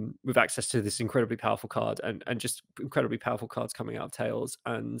with access to this incredibly powerful card and just incredibly powerful cards coming out of Tales.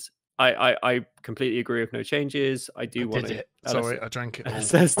 And I completely agree with no changes. I do want to. Sorry, I drank it. It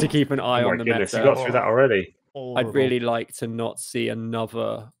says to keep an eye on the meta. You got through that already. I'd really like to not see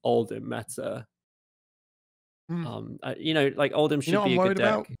another Oldhim meta. Like Oldhim should be a good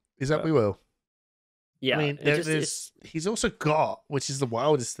deck. Is that we will? Yeah, I mean, he's also got, which is the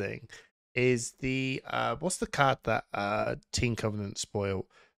wildest thing, is the what's the card that Team Covenant spoiled?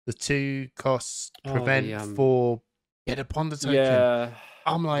 The 2 cost prevent for get upon the token. Yeah,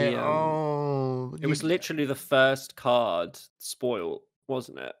 I'm like, it was literally the first card spoiled,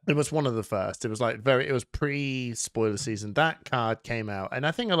 wasn't it? It was one of the first. It was like it was pre-spoiler season. That card came out, and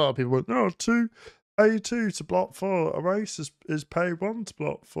I think a lot of people went, "No, 2A2 to block 4. A race is pay 1 to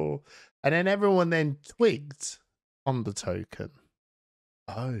block 4," and then everyone then twigged on the token.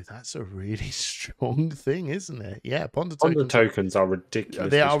 Oh, that's a really strong thing, isn't it? Yeah, Ponder tokens are ridiculous.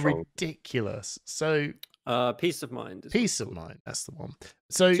 They are ridiculous. So, peace of mind. Peace of mind. That's the one.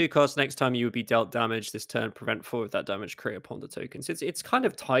 So 2 costs. Next time you would be dealt damage this turn, prevent 4 of that damage. Create a Ponder tokens. It's kind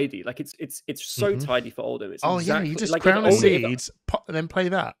of tidy. Like it's so tidy for Oldhim. It's you just like Crown of Seeds, and then play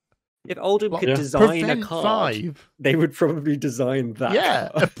that. If Oldhim could design a card, they would probably design that. Yeah,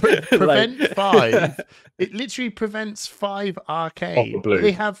 prevent 5. It literally prevents 5 arcade.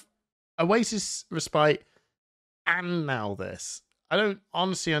 They have Oasis Respite, and now this. I don't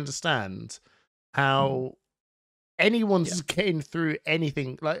honestly understand how anyone's getting through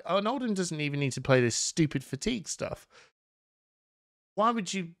anything. Like, an Oldham doesn't even need to play this stupid fatigue stuff. Why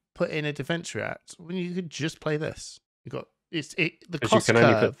would you put in a defense react when you could just play this? You got the cost you can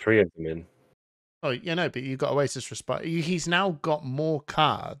only curve. put 3 of them in. Oh, you know, but you've got Oasis Respite. He's now got more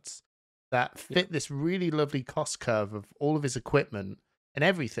cards that fit this really lovely cost curve of all of his equipment and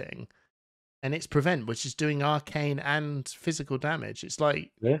everything. And it's Prevent, which is doing arcane and physical damage. It's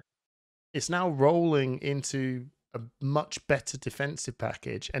like, it's now rolling into a much better defensive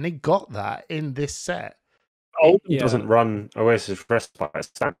package. And they got that in this set. Oldham doesn't run Oasis Respite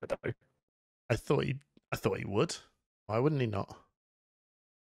standard, though. I thought he would. Why wouldn't he not?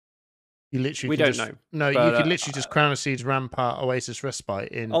 You literally we don't know. No, but, you could literally just Crown of Siege, Rampart, Oasis Respite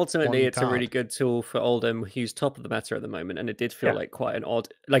in. Ultimately, it's card. a really good tool for Oldham, who's top of the meta at the moment, and it did feel like quite an odd.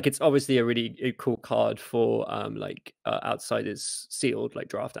 Like, it's obviously a really cool card for outsiders sealed, like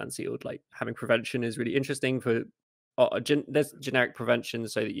draft and sealed. Like, having prevention is really interesting for. There's generic prevention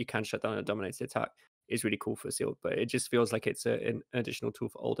so that you can shut down a dominated attack is really cool for sealed, but it just feels like it's an additional tool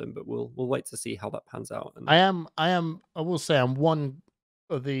for Oldham. But we'll wait to see how that pans out. And I will say I'm one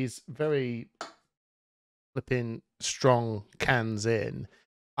of these very flipping strong cans in.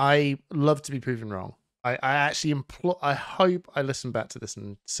 I love to be proven wrong. I actually I hope I listen back to this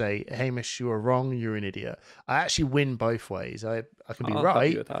and say, Hamish, you are wrong, you're an idiot. I actually win both ways. I can be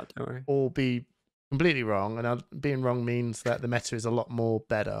right don't worry. or be completely wrong, and being wrong means that the meta is a lot more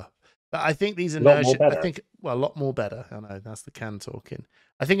better. But I think these inertia, a lot more better. I know that's the can talking.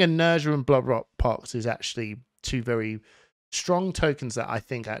 I think inertia and blood rock pox is actually two very strong tokens that I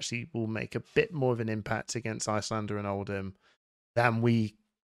think actually will make a bit more of an impact against Icelander and Oldham than we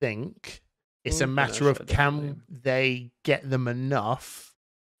think. It's a matter of can they get them enough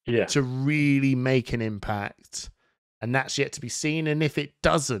to really make an impact, and that's yet to be seen. And if it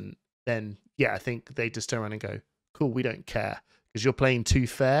doesn't, then I think they just turn around and go, "Cool, we don't care." Because you're playing too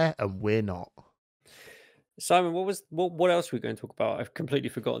fair and we're not. Simon, what else were we going to talk about? I've completely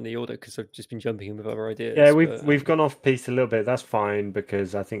forgotten the order because I've just been jumping in with other ideas. Yeah, we've gone off piece a little bit. That's fine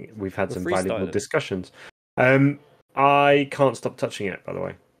because I think we've had some valuable discussions. I can't stop touching it, by the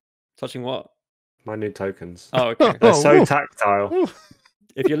way. Touching what? My new tokens. Oh, okay. They're so tactile.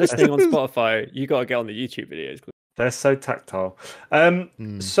 If you're listening on Spotify, you got to get on the YouTube videos. They're so tactile.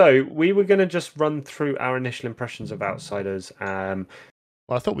 So we were going to just run through our initial impressions of Outsiders.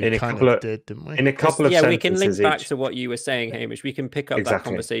 Well, I thought we kind of did, didn't we? In a couple of sentences we can link back to what you were saying, Hamish. We can pick up that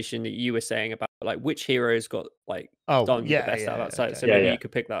conversation that you were saying about like which heroes got like done the best out of Outsiders. So maybe you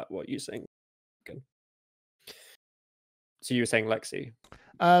could pick that what you're saying. Okay. So you were saying Lexi.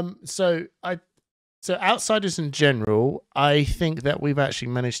 So Outsiders in general, I think that we've actually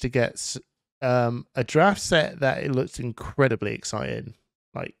managed to get a draft set that it looks incredibly exciting.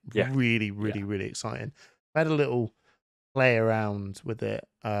 Like really, really, really exciting. I had a little play around with it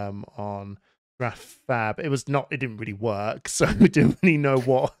on Draft Fab. It didn't really work, so we didn't really know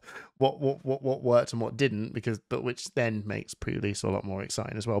what worked and what didn't, but which then makes pre-release a lot more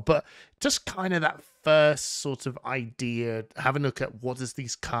exciting as well. But just kind of that first sort of idea, have a look at what is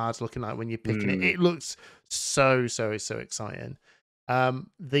these cards looking like when you're picking it. It looks so exciting.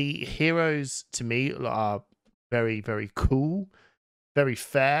 The heroes to me are very, very cool. Very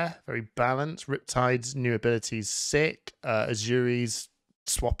fair, very balanced. Riptide's new abilities sick. Azuri's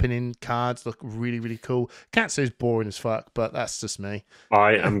swapping in cards look really, really cool. Katsu's boring as fuck, but that's just me.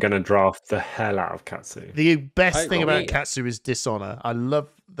 I am going to draft the hell out of Katsu. The best thing about Katsu is Dishonor. I love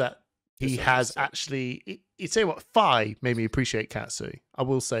that he has actually... You say what? Fi made me appreciate Katsu. I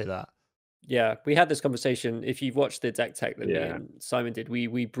will say that. Yeah, we had this conversation. If you've watched the deck tech that me and Simon did,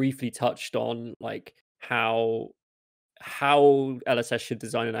 we briefly touched on like how LSS should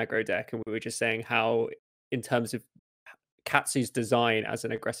design an aggro deck, and we were just saying how, in terms of Katsu's design as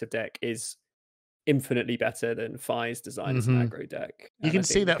an aggressive deck, is infinitely better than Fi's design as an aggro deck. You can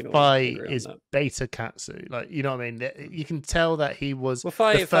see that Fi is beta Katsu, like, you know what I mean. You can tell that he was the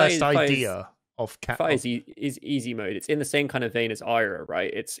first idea of Katsu. Fi is easy mode. It's in the same kind of vein as Ira,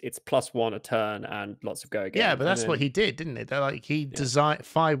 right? It's +1 a turn and lots of go again. Yeah, but that's what he did, didn't it? They're like designed.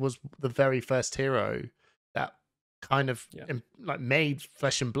 Fi was the very first hero that kind of like made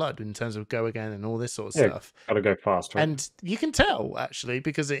Flesh and Blood in terms of go again and all this sort of stuff. Gotta go fast, right? And you can tell actually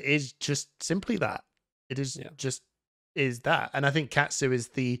because it is just simply that. It is just is that. And I think Katsu is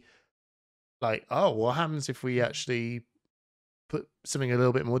the like, oh, what happens if we actually put something a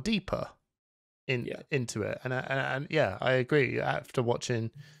little bit more deeper into it? And I agree. After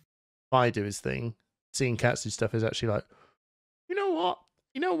watching Fi do his thing, seeing Katsu stuff is actually like, you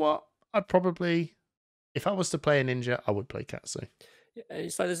know what? I'd probably if I was to play a ninja, I would play Katsu.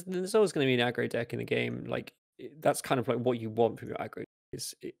 It's like there's always going to be an aggro deck in the game. Like that's kind of like what you want from your aggro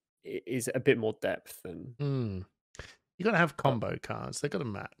is a bit more depth and. You got to have combo cards. They got to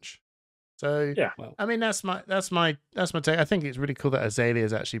match. So yeah, well, I mean that's my take. I think it's really cool that Azalea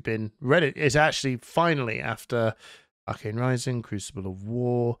has actually been ready. It's actually finally after Arcane Rising, Crucible of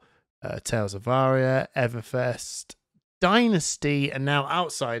War, Tales of Aria, Everfest, Dynasty, and now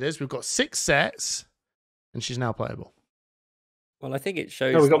Outsiders. We've got 6 sets, and she's now playable. Well, I think it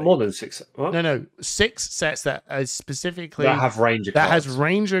shows. No, we've got more than 6. What? No, 6 sets that are specifically that have Ranger cards. That has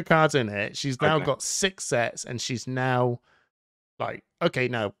Ranger cards in it. She's now got 6 sets, and she's now like, okay,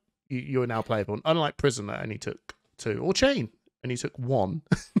 now you're now playable. And unlike Prism that only took 2, or Chain only took 1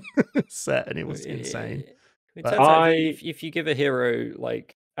 set, and it was insane. It turns out if you give a hero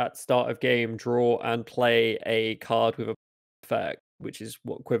like at start of game draw and play a card with a effect, which is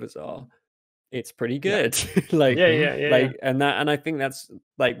what quivers are, it's pretty good. And I think that's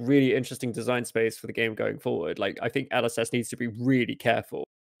like really interesting design space for the game going forward. Like I think LSS needs to be really careful.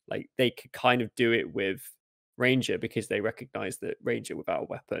 Like they could kind of do it with Ranger because they recognize that Ranger without a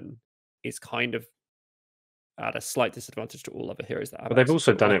weapon is kind of at a slight disadvantage to all other heroes that have. But they've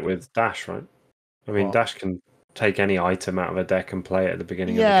also done it with Dash, right? I mean, Dash can take any item out of a deck and play it at the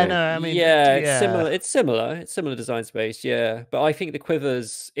beginning of the game. No, I mean, it's similar. It's similar design space, yeah. But I think the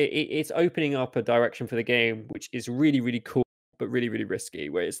quivers, it's opening up a direction for the game, which is really, really cool, but really, really risky.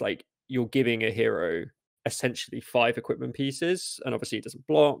 Where it's like you're giving a hero essentially 5 equipment pieces, and obviously it doesn't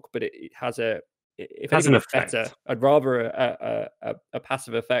block, but it has a. If it has an effect, better, I'd rather a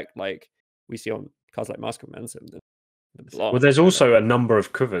passive effect like we see on cards like Mask of Momentum than block. Well, there's also a number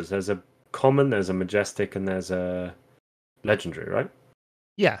of quivers. There's a common, there's a majestic, and there's a legendary, right?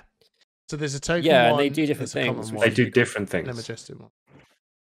 Yeah. So there's a token. Yeah, and they do different things. They do different things. And a majestic one.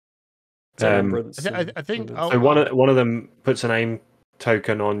 I think. So one of them puts an aim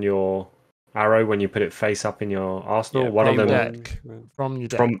token on your arrow when you put it face up in your arsenal. One of them from your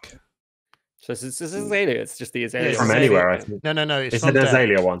deck. So it's Azalea. It's just the Azalea. From anywhere, I think. No. It's an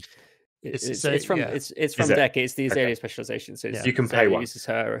Azalea one. It's from deck. It's the Azalea specialization. So you can pay one. Uses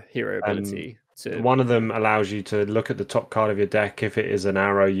her hero ability. One of them allows you to look at the top card of your deck. If it is an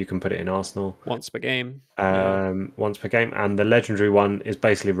arrow, you can put it in arsenal once per game. Once per game, and the legendary one is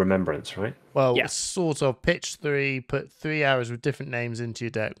basically remembrance, right? Well, sort of. Pitch 3, put 3 arrows with different names into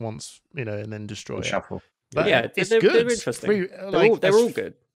your deck once, and then destroy it. Shuffle. But it's they're good. Interesting. They're all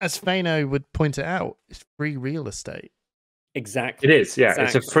good. As Fano would point it out, it's free real estate. Exactly. It is, yeah.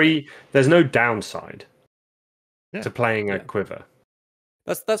 Exactly. It's a free. There's no downside to playing a quiver.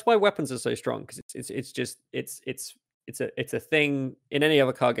 That's why weapons are so strong, because it's a thing. In any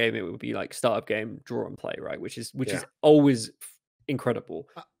other card game, it would be like start up game, draw and play, right? Which is always incredible.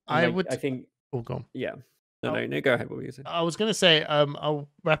 I think. Oh, go on. Yeah. No. Go ahead. What were you saying? I was going to say. I'll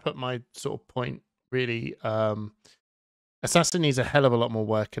wrap up my sort of point. Really, Assassin needs a hell of a lot more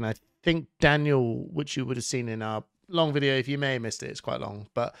work, and I think Daniel, which you would have seen in our long video, if you may have missed it, it's quite long,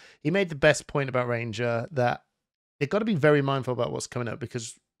 but he made the best point about Ranger, that they've got to be very mindful about what's coming up,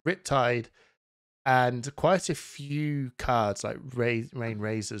 because Riptide and quite a few cards like Rain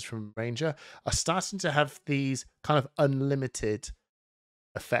Razors from Ranger are starting to have these kind of unlimited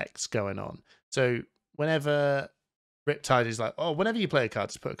effects going on. So whenever Riptide is like, whenever you play a card,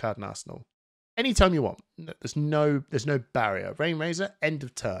 just put a card in Arsenal. Anytime you want. There's no barrier. Rain Razor, end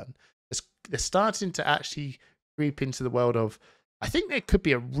of turn. They're starting to actually creep into the world of, I think there could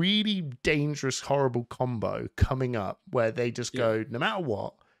be a really dangerous, horrible combo coming up where they just go, no matter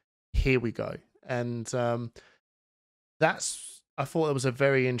what, here we go. And I thought it was a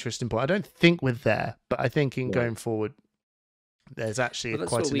very interesting point. I don't think we're there, but I think going forward, there's actually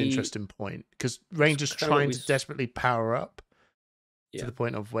quite an interesting point, because Ranger's trying to desperately power up to the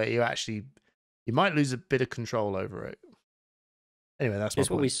point of where you might lose a bit of control over it. Anyway, that's my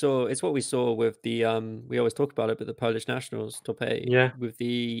point. It's what we saw with the we always talk about it, but the Polish Nationals top 8, with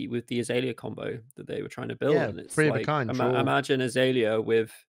the Azalea combo that they were trying to build. And it's free of a kind. Imagine Azalea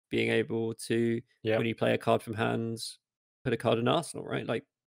with being able to, when you play a card from hands, put a card in Arsenal, right? Like,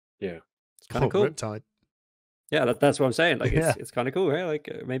 it's kind of cool. Riptide. Yeah, that's what I'm saying. Like, it's kind of cool, right? Like,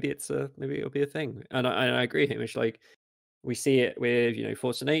 maybe it'll be a thing. And I agree with him. It's like, we see it with,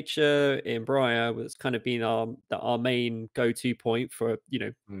 Force of Nature in Briar, it's kind of been our main go-to point for,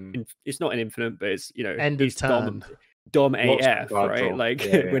 it's not an infinite, but it's, end of turn. Dom AF, right? Like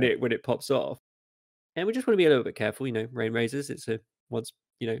when it pops off. And we just want to be a little bit careful, Rain Razors, it's a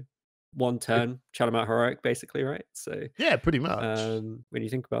one turn Chalamat Heroic, basically, right? So yeah, pretty much. when you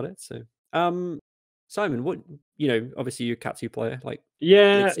think about it. So Simon, what obviously you're a Katsu player. Like,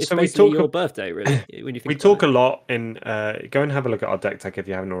 yeah, it's so we basically talk your birthday, really. When you think we about talk it. a lot in go and have a look at our deck tech if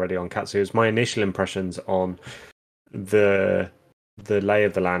you haven't already on Katsu. It's my initial impressions on the lay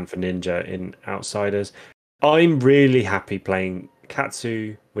of the land for Ninja in Outsiders. I'm really happy playing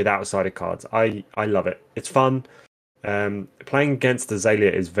Katsu with Outsider cards. I love it. It's fun. Playing against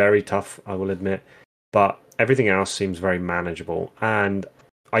Azalea is very tough, I will admit, but everything else seems very manageable. And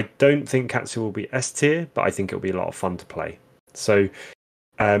I don't think Katsu will be S tier, but I think it'll be a lot of fun to play. So,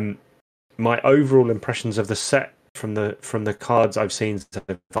 my overall impressions of the set from the cards I've seen so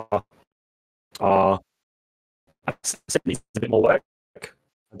far are simply a bit more work.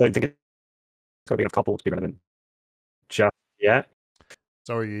 I don't think it's going to be a couple to be relevant just yet.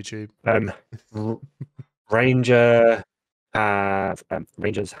 Sorry, YouTube. Rangers have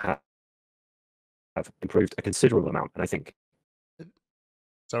improved a considerable amount, and I think.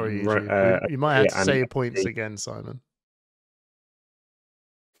 Sorry, YouTube. You might have to say your points again, Simon.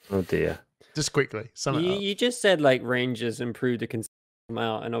 Oh dear. Just quickly. You just said like Rangers improved a considerable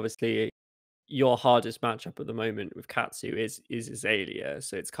amount, and obviously your hardest matchup at the moment with Katsu is Azalea.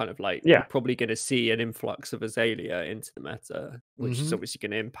 So it's kind of like you're probably going to see an influx of Azalea into the meta, which is obviously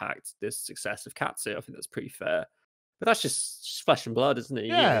going to impact the success of Katsu. I think that's pretty fair. But that's just flesh and blood, isn't it?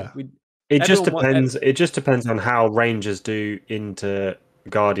 Yeah. It just depends. It just depends on how Rangers do into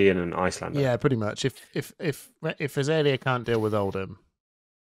Guardian and Icelander. Yeah, pretty much. If Azalea can't deal with Oldham,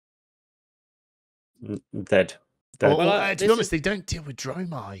 dead. To be honest, they don't deal with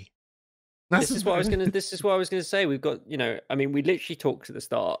Dromai. This is what I was gonna say. We've got, I mean, we literally talked at the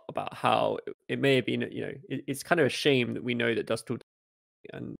start about how it may have been, it's kind of a shame that we know that Dustal,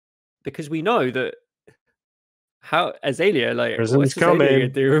 and because we know that how Azalea, like, Prism's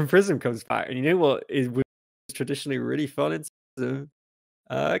coming. Do when Prism comes back, and you know what is traditionally really fun in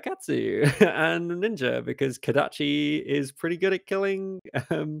Katsu and Ninja, because Kadachi is pretty good at killing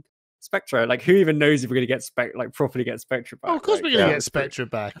Spectra. Like, who even knows if we're going to get properly get Spectra back? Oh, of course we're going to get Spectra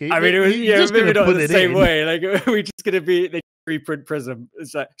back. I mean, it was maybe not the same way. Like, we're just going to they reprint Prism.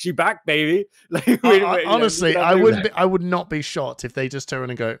 It's like, she back, baby. Like, honestly, I would not be shocked if they just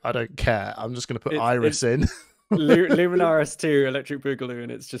turn and go, I don't care. I'm just going to put Iris in. Luminaris 2, Electric Boogaloo, and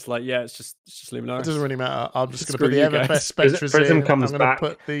it's just like, it's just Luminaris. It doesn't really matter. I'm just going to put the Everfest Spectras Prism in. comes I'm back.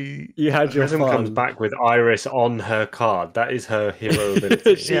 Put the Prism comes back with Iris on her card. That is her hero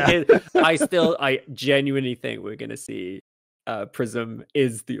ability. I genuinely think we're going to see Prism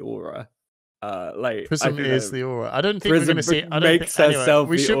is the aura. Prism is the aura. I don't think we're going to see.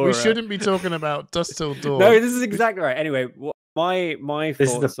 We shouldn't be talking about Dust Till Dawn. No, this is exactly right. Anyway, my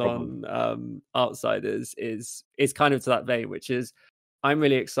thoughts on Outsiders is kind of to that vein, which is I'm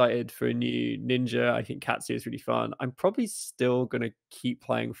really excited for a new Ninja. I think Katsu is really fun. I'm probably still going to keep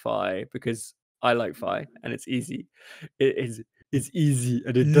playing Fi because I like Fi and it's easy. It's easy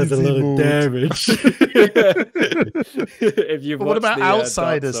and it does a lot of damage. What about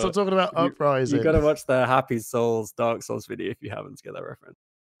Outsiders? Stop talking about Uprising. You got to watch the Happy Souls Dark Souls video if you haven't to get that reference.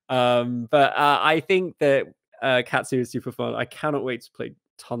 But I think that Katsu is super fun. I cannot wait to play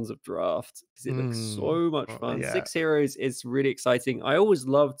tons of draft because it looks so much fun. Yeah. 6 heroes is really exciting. I always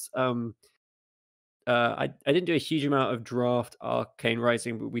loved I didn't do a huge amount of draft Arcane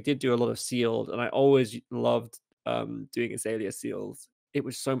Rising, but we did do a lot of sealed, and I always loved doing Azalea seals. It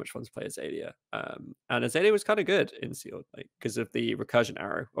was so much fun to play Azalea. And Azalea was kind of good in sealed, like because of the recursion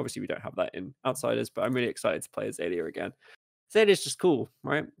arrow. Obviously we don't have that in Outsiders, but I'm really excited to play Azalea again. Azalea's just cool,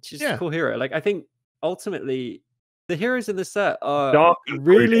 right? She's just a cool hero. Like, I think ultimately the heroes in the set are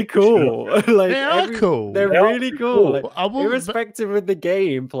really cool. Like, they are cool. They're really cool. Like, irrespective of the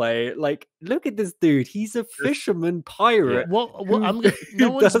gameplay, like, look at this dude. He's a fisherman pirate. No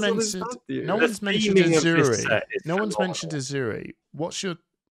one's mentioned Azuri. No one's mentioned Azuri. What's your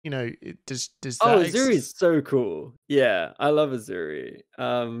does Azuri is so cool. Yeah, I love Azuri.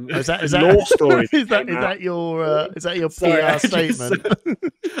 Is that lore story? Is that your PR statement?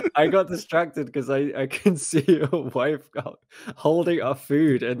 I got distracted because I can see your wife holding our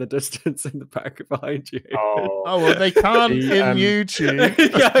food in the distance in the back behind you. Oh well, they can't in YouTube.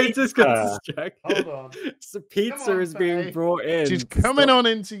 Yeah, I just got distracted. Hold on. So pizza is being brought in. She's coming on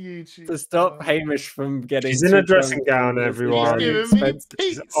into YouTube to stop Hamish from getting. She's in a dressing gown, everyone. She's giving me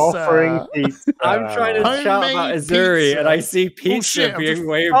pizza. Offering pizza. I'm trying to shout about Azuri, and I see pizza being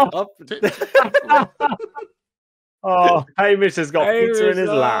waved up. Oh, Hamish has got pizza in his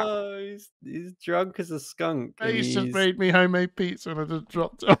lap. He's drunk as a skunk. He's just made me homemade pizza and I just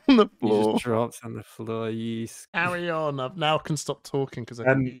dropped it on the floor. He just drops on the floor. Carry on. I now can stop talking because I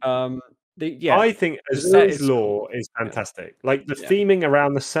think Azuri's lore is fantastic. Like the theming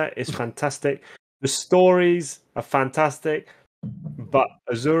around the set is fantastic. The stories are fantastic, but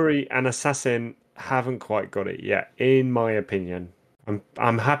Azuri and Assassin haven't quite got it yet, in my opinion.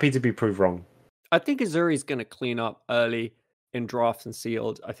 I'm happy to be proved wrong. I think Azuri's going to clean up early in drafts and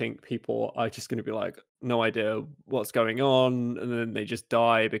sealed. I think people are just going to be like, no idea what's going on, and then they just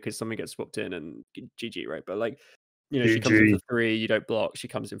die because something gets swapped in and GG, right? But like, she comes in for 3, you don't block. She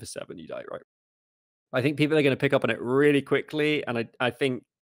comes in for 7, you die, right? I think people are going to pick up on it really quickly, and I think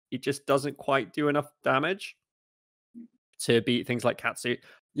it just doesn't quite do enough damage to beat things like Katsu.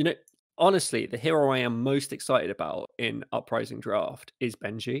 Honestly, the hero I am most excited about in Uprising Draft is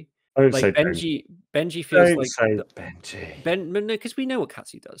Benji. Don't say Benji. Benji feels Don't like say Benji. No, because we know what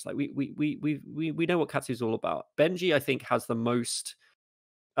Katsu does. Like we know what Katsu's all about. Benji, I think, has the most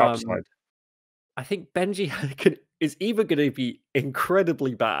upside. I think Benji is either going to be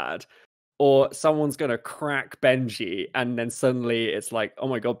incredibly bad, or someone's going to crack Benji, and then suddenly it's like, oh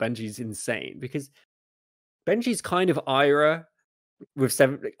my god, Benji's insane. Because Benji's kind of Ira with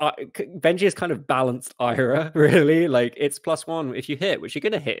 7. Benji is kind of balanced Ira, really. Like, it's +1 if you hit, which you're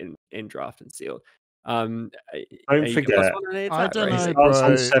going to hit in draft and sealed. Don't forget, I don't know, it bro. starts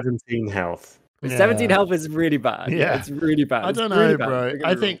on 17 health. 17 health is really bad. Yeah, it's really bad. I don't know, bro.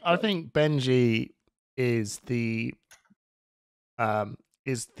 I think Benji is the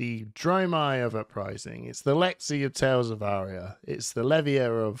Dromai of Uprising. It's the Lexi of Tales of Aria. It's the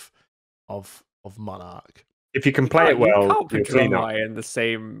Levia of Monarch. If you can play it well, you can't put Dromai in the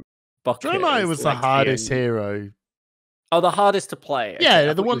same bucket. Dromai was the hardest hero. Oh, the hardest to play.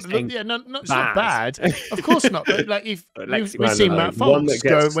 Yeah, the one. Yeah, no, it's not bad. Of course not. But like, if we've seen Matt Fox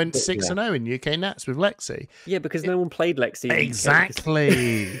went 6-0 in UK Nats with Lexi. Yeah, because no one played Lexi.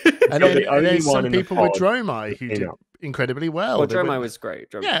 Exactly. And then there's some people with Dromai who did incredibly well. Well, Dromai was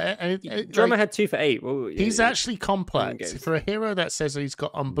great. Dromai had 2 for 8. Well, he's actually complex for a hero that says he's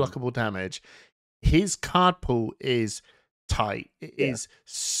got unblockable damage. His card pool is tight. It is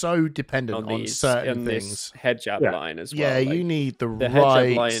so dependent on certain things. Head jab line as well. Yeah, you need the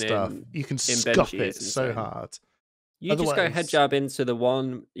right stuff. You can scuff it so hard. You just go head jab into the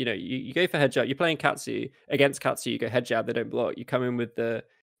one. You go for head jab. You're playing Katsu against Katsu. You go head jab. They don't block. You come in with the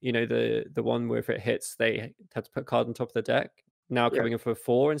one where if it hits, they have to put a card on top of the deck. Now coming in for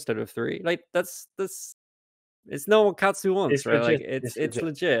 4 instead of 3. Like that's. It's not what Katsu wants, right? Like it's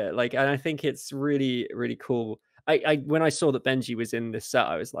legit. Like, and I think it's really, really cool. I when I saw that Benji was in this set,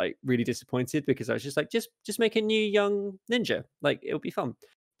 I was like really disappointed because I was just like, just make a new young ninja. Like, it'll be fun.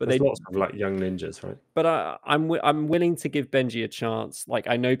 But there's lots of like young ninjas, right? But I'm willing to give Benji a chance. Like,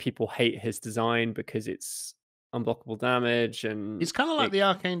 I know people hate his design because it's unblockable damage, and it's kind of like the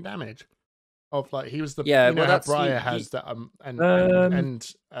arcane damage of like he was the Briar has that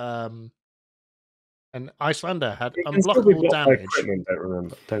and Icelander had unblockable damage. Don't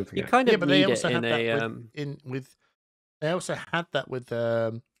remember. Don't forget. You kind of they also had that they also had that with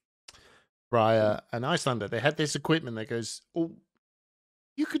Briar and Icelander. They had this equipment that goes, oh,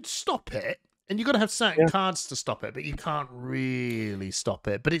 you could stop it, and you've got to have certain cards to stop it, but you can't really stop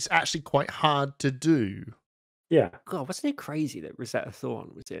it. But it's actually quite hard to do. Yeah. God, wasn't it crazy that Rosetta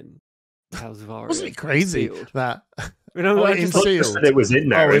Thorn was in Tales of Aria? Wasn't it crazy that? In sealed. It was in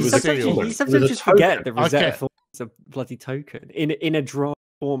there. Oh, it was sealed. You sometimes just forget that Rosetta Thorn is a bloody token in a draft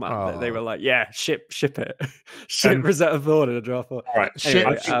format. That they were like, ship it, Rosetta Thorn in a draft format. All right,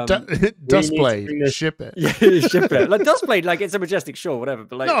 Dustblade, ship it. Yeah, ship it. Like Dustblade, like it's a majestic shore, whatever.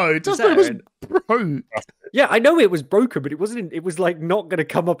 But like, no, Dustblade was broke. Yeah, I know it was broken, but it wasn't. It was like not going to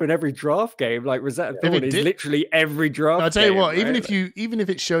come up in every draft game. Like Rosetta Thorn is literally every draft. I'll tell you what, right? even if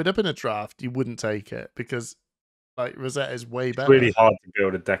it showed up in a draft, you wouldn't take it because like Rosetta is way better. It's really hard to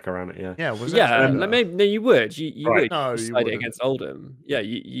build a deck around it. Like maybe no, you would. You right. would. No, you would against Oldham. Yeah,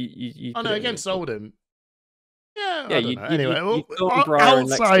 you. Oh no, against Oldham. Yeah, anyway,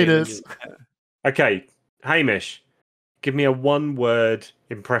 outsiders. Okay, Hamish, give me a 1-word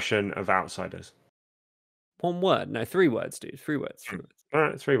impression of Outsiders. 1 word? No, 3 words, dude. 3 words. 3 words. All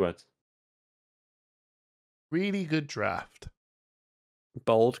right, 3 words. Really good draft.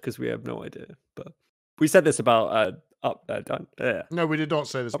 Bold, because we have no idea. But we said this about No, we did not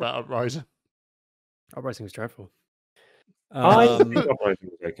say this about Uprising. Uprising was dreadful. I think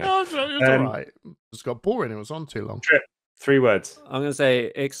Uprising was okay. No, it was all right. It just got boring. It was on too long. Trip. 3 words. I'm gonna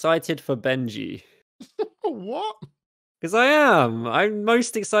say excited for Benji. What? Because I am. I'm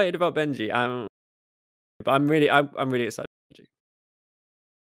most excited about Benji. I'm really excited for Benji.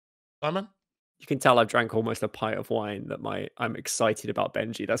 Simon? You can tell I've drank almost a pint of wine that I'm excited about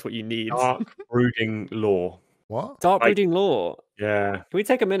Benji. That's what you need. Dark brooding lore. What? Dark brooding lore. Yeah. Can we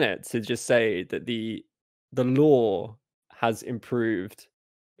take a minute to just say that the lore has improved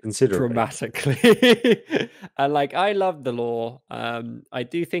considerably. dramatically. And like, I love the lore. I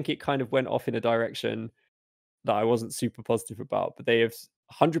do think it kind of went off in a direction that I wasn't super positive about, but they have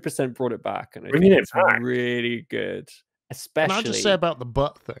 100% brought it back, and I Bringing think it it's back. really good. Can Especially, I just say about the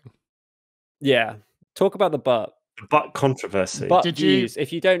butt thing? yeah, talk about the butt. The butt controversy. Butt Did you- views.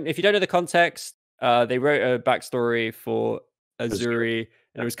 If you don't know the context, they wrote a backstory for Azuri,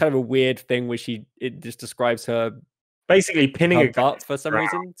 and it was kind of a weird thing where it just describes her Basically pinning her a guy butt for some ground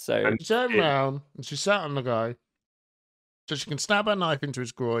reason. So and- She turned around and she sat on the guy so she can stab her knife into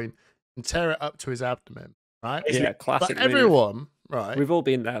his groin and tear it up to his abdomen, right? yeah, classic. But move. everyone, right? We've all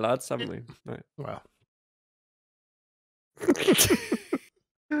been there, lads, haven't we? Right. Well,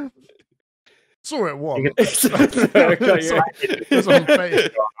 saw it once. Okay, It was on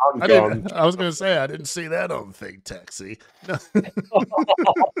Facebook. I'm I gone. was going to say I didn't see that on Fake Taxi. No,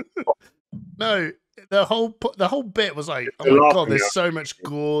 no, the whole bit was like, oh They're my god, laughing there's at so much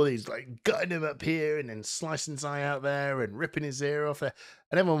gore. He's like gutting him up here and then slicing his eye out there and ripping his ear off there.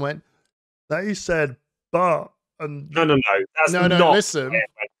 And everyone went, they said, but and No. That's no, not listen. where it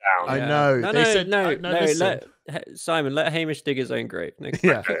went down. I know. They said no. listen. Simon, let Hamish dig his own grave. No,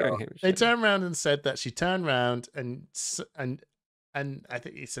 Yeah. keep going, Hamish. They turned around and said that she turned around and I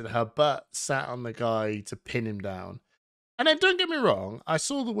think he said her butt sat on the guy to pin him down. And then don't get me wrong, I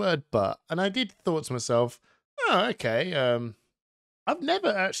saw the word butt and I did thought to myself, oh, okay. I've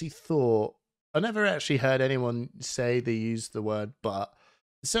never actually heard anyone say they used the word butt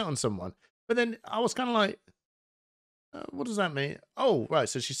to sit on someone. But then I was kind of like, what does that mean? Oh, right.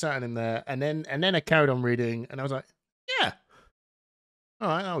 So she sat on him there, and then I carried on reading, and I was like, yeah, all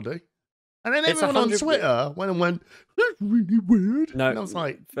right, that'll do. And then It's everyone on 100 Twitter went, that's really weird. No, and I was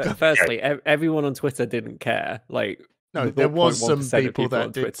like, firstly, everyone on Twitter didn't care. Like, no, there was some 0.1% of people that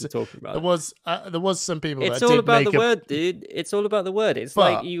on did. Twitter talking about There was some people it's that all did about make the word, dude. It's all about the word. It's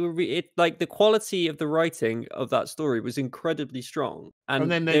But- like like the quality of the writing of that story was incredibly strong,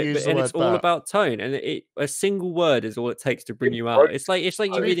 And then they used the it's word all but. about tone, and a single word is all it takes to bring you out. It's like To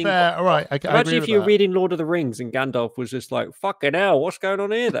you're be reading. fair, all right, I Imagine agree if with you were that. reading Lord of the Rings and Gandalf was just like, "Fucking hell, what's going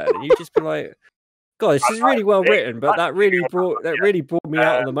on here?" Then and you just be like, "God, this is really well written," but that really brought me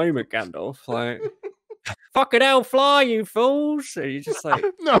out of the moment, Gandalf. Like, fucking hell, fly, you fools! And you're just like,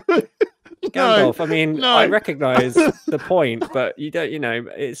 No, Gandalf. I mean, no. I recognize the point, but you don't.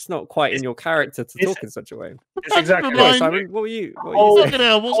 It's not quite in your character to it's- talk in such a way. It's exactly Remind- Anyway, right. Simon, what were you? What were Oh, you saying? fucking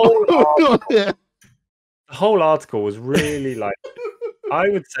hell, what's going on here? The whole article was really like, I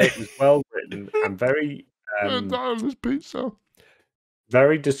would say it was well written and very, This pizza.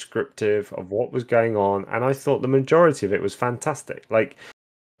 very descriptive of what was going on. And I thought the majority of it was fantastic. Like,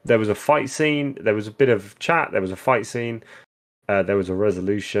 there was a fight scene, there was a bit of chat, there was a fight scene, there was a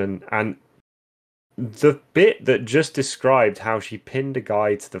resolution, and the bit that just described how she pinned a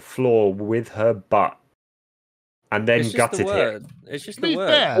guy to the floor with her butt and then It's just gutted the him. word. It's just To the be word.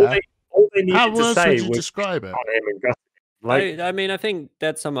 fair, All they how needed to else say would you was describe it? shot him and gutted him. Like, I mean, I think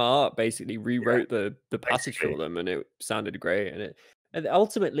Dead Summer Art basically rewrote the passage for basically. them, and it sounded great. And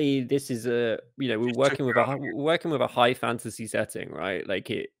ultimately, this is we're Just working took with it we're working with a high fantasy setting, right? Like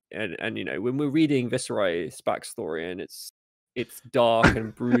and when we're reading Viserai's backstory, and it's dark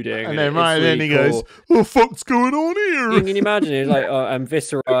and brooding, And then it's right then really he goes, cool. "What the fuck's going on here?" You can imagine it's like, and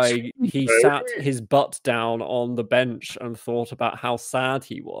Viserai, he sat his butt down on the bench and thought about how sad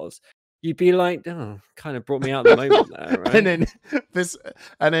he was. You'd be like, oh, kind of brought me out of the moment there, right?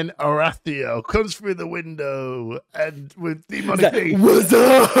 and then Horatio comes through the window and with demonic like, thing. "What's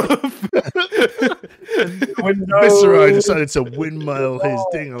up?" Viserai decided to windmill his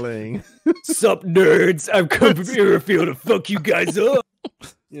dingaling. Sup, nerds? I've come from Airfield to fuck you guys up.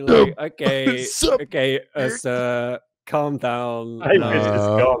 You're like, okay, Sup, okay, sir, calm down. I miss it's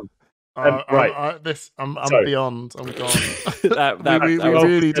gone. Right. I'm Sorry. beyond. I'm gone. that we was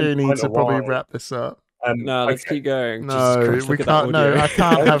really do been need quite to a probably while. wrap this up. No, let's Okay. keep going. Jesus No, Christ, we look at that can't. No, audio. I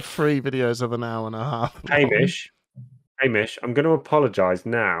can't have 3 videos of an hour and a half. Hamish, I'm going to apologise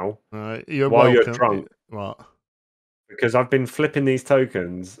now Right, you're While you're welcome. drunk. What? because I've been flipping these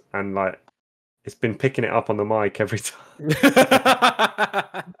tokens and like it's been picking it up on the mic every time.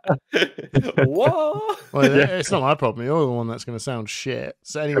 What? Well, Yeah. it's not my problem. You're the one that's going to sound shit.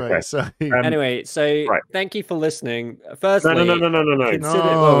 So anyway, Okay. Anyway, so Right. thank you for listening. Firstly, No. consider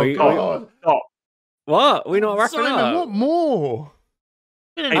Oh, God. Stop. what? We're not wrapping Simon, up. what more?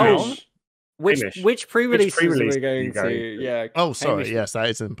 Hamish. Which pre-releases are pre-release we are going you to? going to? Yeah. Oh, sorry. Hamish- Yes, that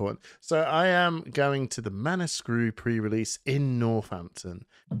is important. So I am going to the Mana Screw pre-release in Northampton.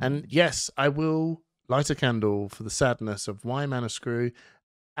 And yes, I will light a candle for the sadness of why Mana Screw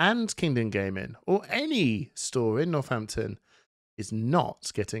and Kingdom Gaming or any store in Northampton is not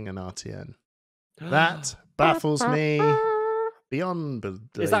getting an RTN. That baffles me beyond belief.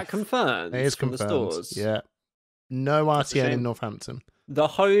 Is that confirmed? It is from confirmed. the stores? Yeah. No That's a RTN in shame. Northampton. The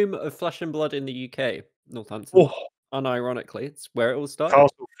home of Flesh and Blood in the UK, Northampton. Oh, Unironically, it's where it all started.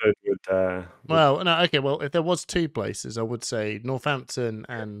 Castleford would. Well, no, okay. Well, if there was two places, I would say Northampton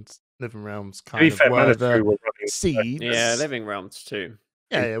and Living Realms To be kind of fair, were the Manitou were running. seeds. Yeah, Living Realms too.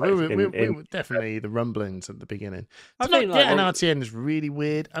 Yeah, we in- were definitely the rumblings at the beginning. I To not think, get an like, RTN is really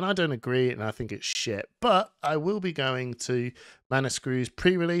weird, and I don't agree, and I think it's shit. But I will be going to Mana Screw's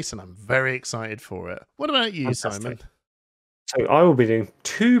pre-release, and I'm very excited for it. What about you, Fantastic. Simon? So I will be doing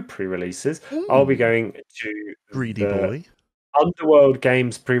 2 pre-releases. I'll be Ooh, going to greedy the boy. Underworld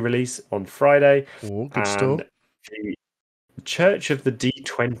Games pre-release on Friday, Oh, good store. and the Church of the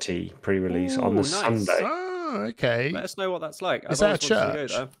D20 pre-release on the Ooh, nice. Sunday. Oh, okay. Let us know what that's like. Is I've that a always wanted to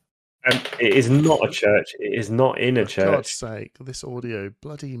church? go there. It is not a church. It is not in a For God's church. sake, this audio,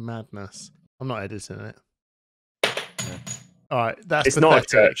 bloody madness. I'm not editing it. All right, that's It's not a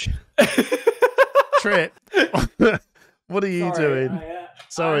pathetic. church. Trip. What are you doing?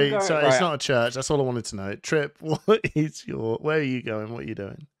 Sorry, going- sorry, right. it's not a church. That's all I wanted to know. Trip, where are you going? What are you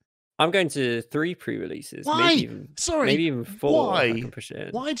doing? I'm going to 3 pre-releases. Why? Maybe even, Sorry, maybe even 4. why? If I can push it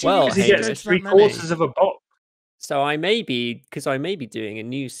in. Why do you well, need Because he to gets go Hamish, to that 3/4 of a box. so I may be doing a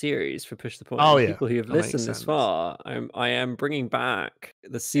new series for Push the Point. Oh, And yeah, people who have that makes listened this sense. far, I am bringing back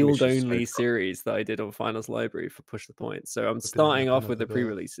the is sealed so only drunk. series that I did on Finals Library for Push the Point. So I'm Look at starting that, off with the another beer.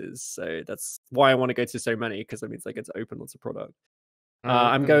 pre-releases. So that's why I want to go to so many, because that means I get to open lots of product. Oh,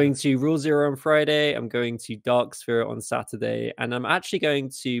 I'm okay. going to Rule Zero on Friday. I'm going to Dark Sphere on Saturday, and I'm actually going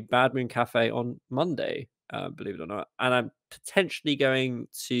to Bad Moon Cafe on Monday. Believe it or not, and I'm potentially going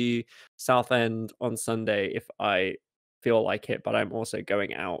to Southend on Sunday if I feel like it. But I'm also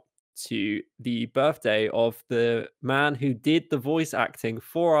going out to the birthday of the man who did the voice acting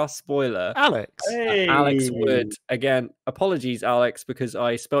for our spoiler, Alex. Alex Hey! Wood. Again, apologies, Alex, because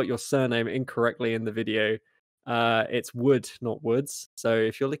I spelt your surname incorrectly in the video. It's Wood, not Woods. So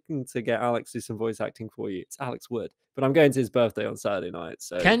if you're looking to get Alex to do some voice acting for you, it's Alex Wood. But I'm going to his birthday on Saturday night.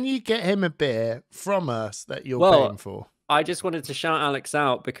 So Can you get him a beer from us that you're Well, paying for? I just wanted to shout Alex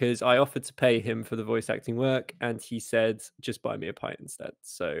out because I offered to pay him for the voice acting work, and he said, just buy me a pint instead.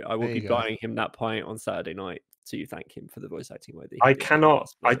 So I will There be you go. buying him that pint on Saturday night to thank him for the voice acting work that he I did for cannot.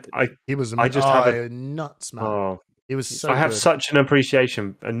 us. He was I just have a nuts, man. Oh, He was so I have good. such an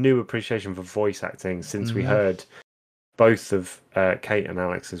appreciation, a new appreciation for voice acting since we Mhm. heard both of Kate and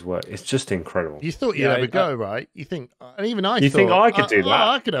Alex's work. It's just incredible. You thought you'd Yeah, have a go, right? You think, and even I You thought, think I could do that?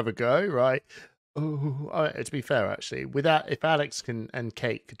 I could have a go, right? Oh, to be fair, actually, with that, if Alex and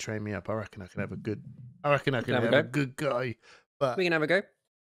Kate could train me up, I reckon I could have a good. I reckon I could have a good guy. But We can have a go.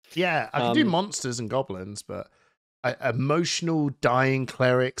 yeah, I can do Um, monsters and goblins, but emotional dying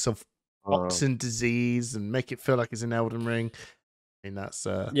clerics of Oh. oxen disease and make it feel like it's an Elden Ring. I mean, that's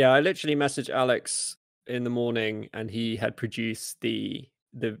Yeah, I literally messaged Alex in the morning, and he had produced the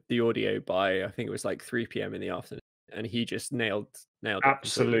audio by, I think it was like 3 p.m. in the afternoon, and he just nailed it.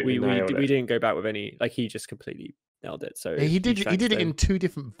 Absolutely completely. nailed We it. didn't go back with any, like, he just completely nailed it. So he did huge it thanks to in him. 2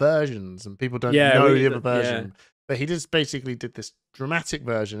 different versions, and people don't Yeah, know we- the other yeah. version. But he just basically did this dramatic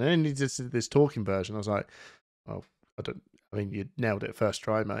version, and then he just did this talking version. I was like, "Oh, I mean, you nailed it first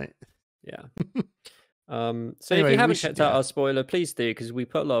try, mate." Yeah. So if Anyway, you we haven't should- checked out yeah. our spoiler, please do, because we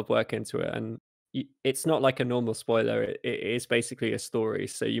put a lot of work into it, and it's not like a normal spoiler. It is basically a story,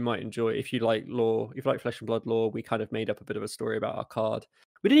 so you might enjoy it. If you like lore, if you like Flesh and Blood lore, we kind of made up a bit of a story about our card.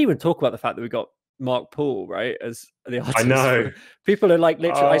 We didn't even talk about the fact that we got Mark Poole, right, as the artist. I know. People are like,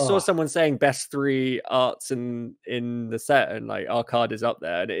 literally, I saw Oh. someone saying best 3 arts in the set, and like our card is up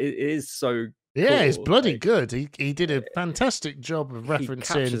there, and it is so Yeah, it's cool. bloody Like, good. He did a fantastic job of he referencing.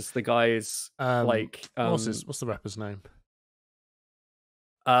 captures the guy's like What's the rapper's name?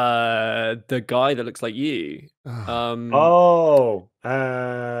 the guy that looks like you. Oh,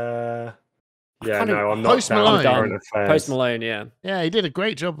 yeah. kind of- No, I'm not Post down Malone. with current affairs. Post Malone, yeah. Yeah, he did a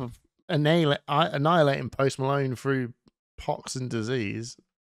great job of annihilating Post Malone through pox and disease.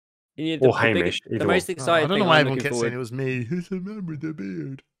 Yeah, Or Hamish, the either most or. I exciting don't thing know why I'm everyone looking kept forward. saying it was me. Who's the man with the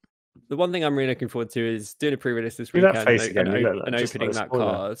beard? The one thing I'm really looking forward to is doing a pre-release this Do that weekend face and, again, and, you op- look and just opening like a that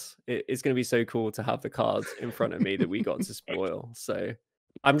spoiler. card. It's going to be so cool to have the cards in front of me that we got to spoil. So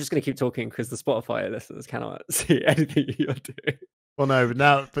I'm just going to keep talking because the Spotify listeners cannot see anything you're doing. Well, no,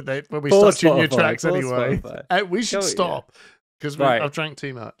 but now, when we Poor start tuning your Spotify, tracks poor anyway, Spotify. we should Go- yeah. stop because Right. I've drank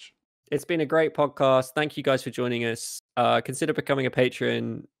too much. It's been a great podcast. Thank you guys for joining us. Consider becoming a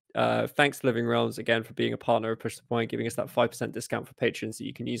patron. Thanks to Living Realms again for being a partner of Push the Point, giving us that 5% discount for patrons that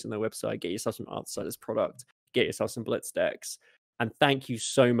you can use on their website. Get yourself some Outsiders product, get yourself some Blitz decks, And thank you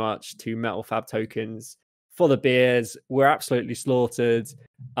so much to Metal FAB Tokens for the beers. We're absolutely slaughtered.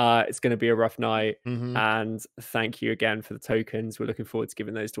 It's going to be a rough night. And thank you again for the tokens. We're looking forward to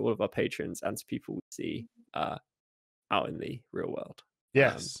giving those to all of our patrons and to people we see out in the real world.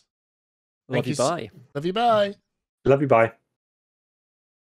 Yes. Love you. Bye. Love you. Bye. Love you. Bye.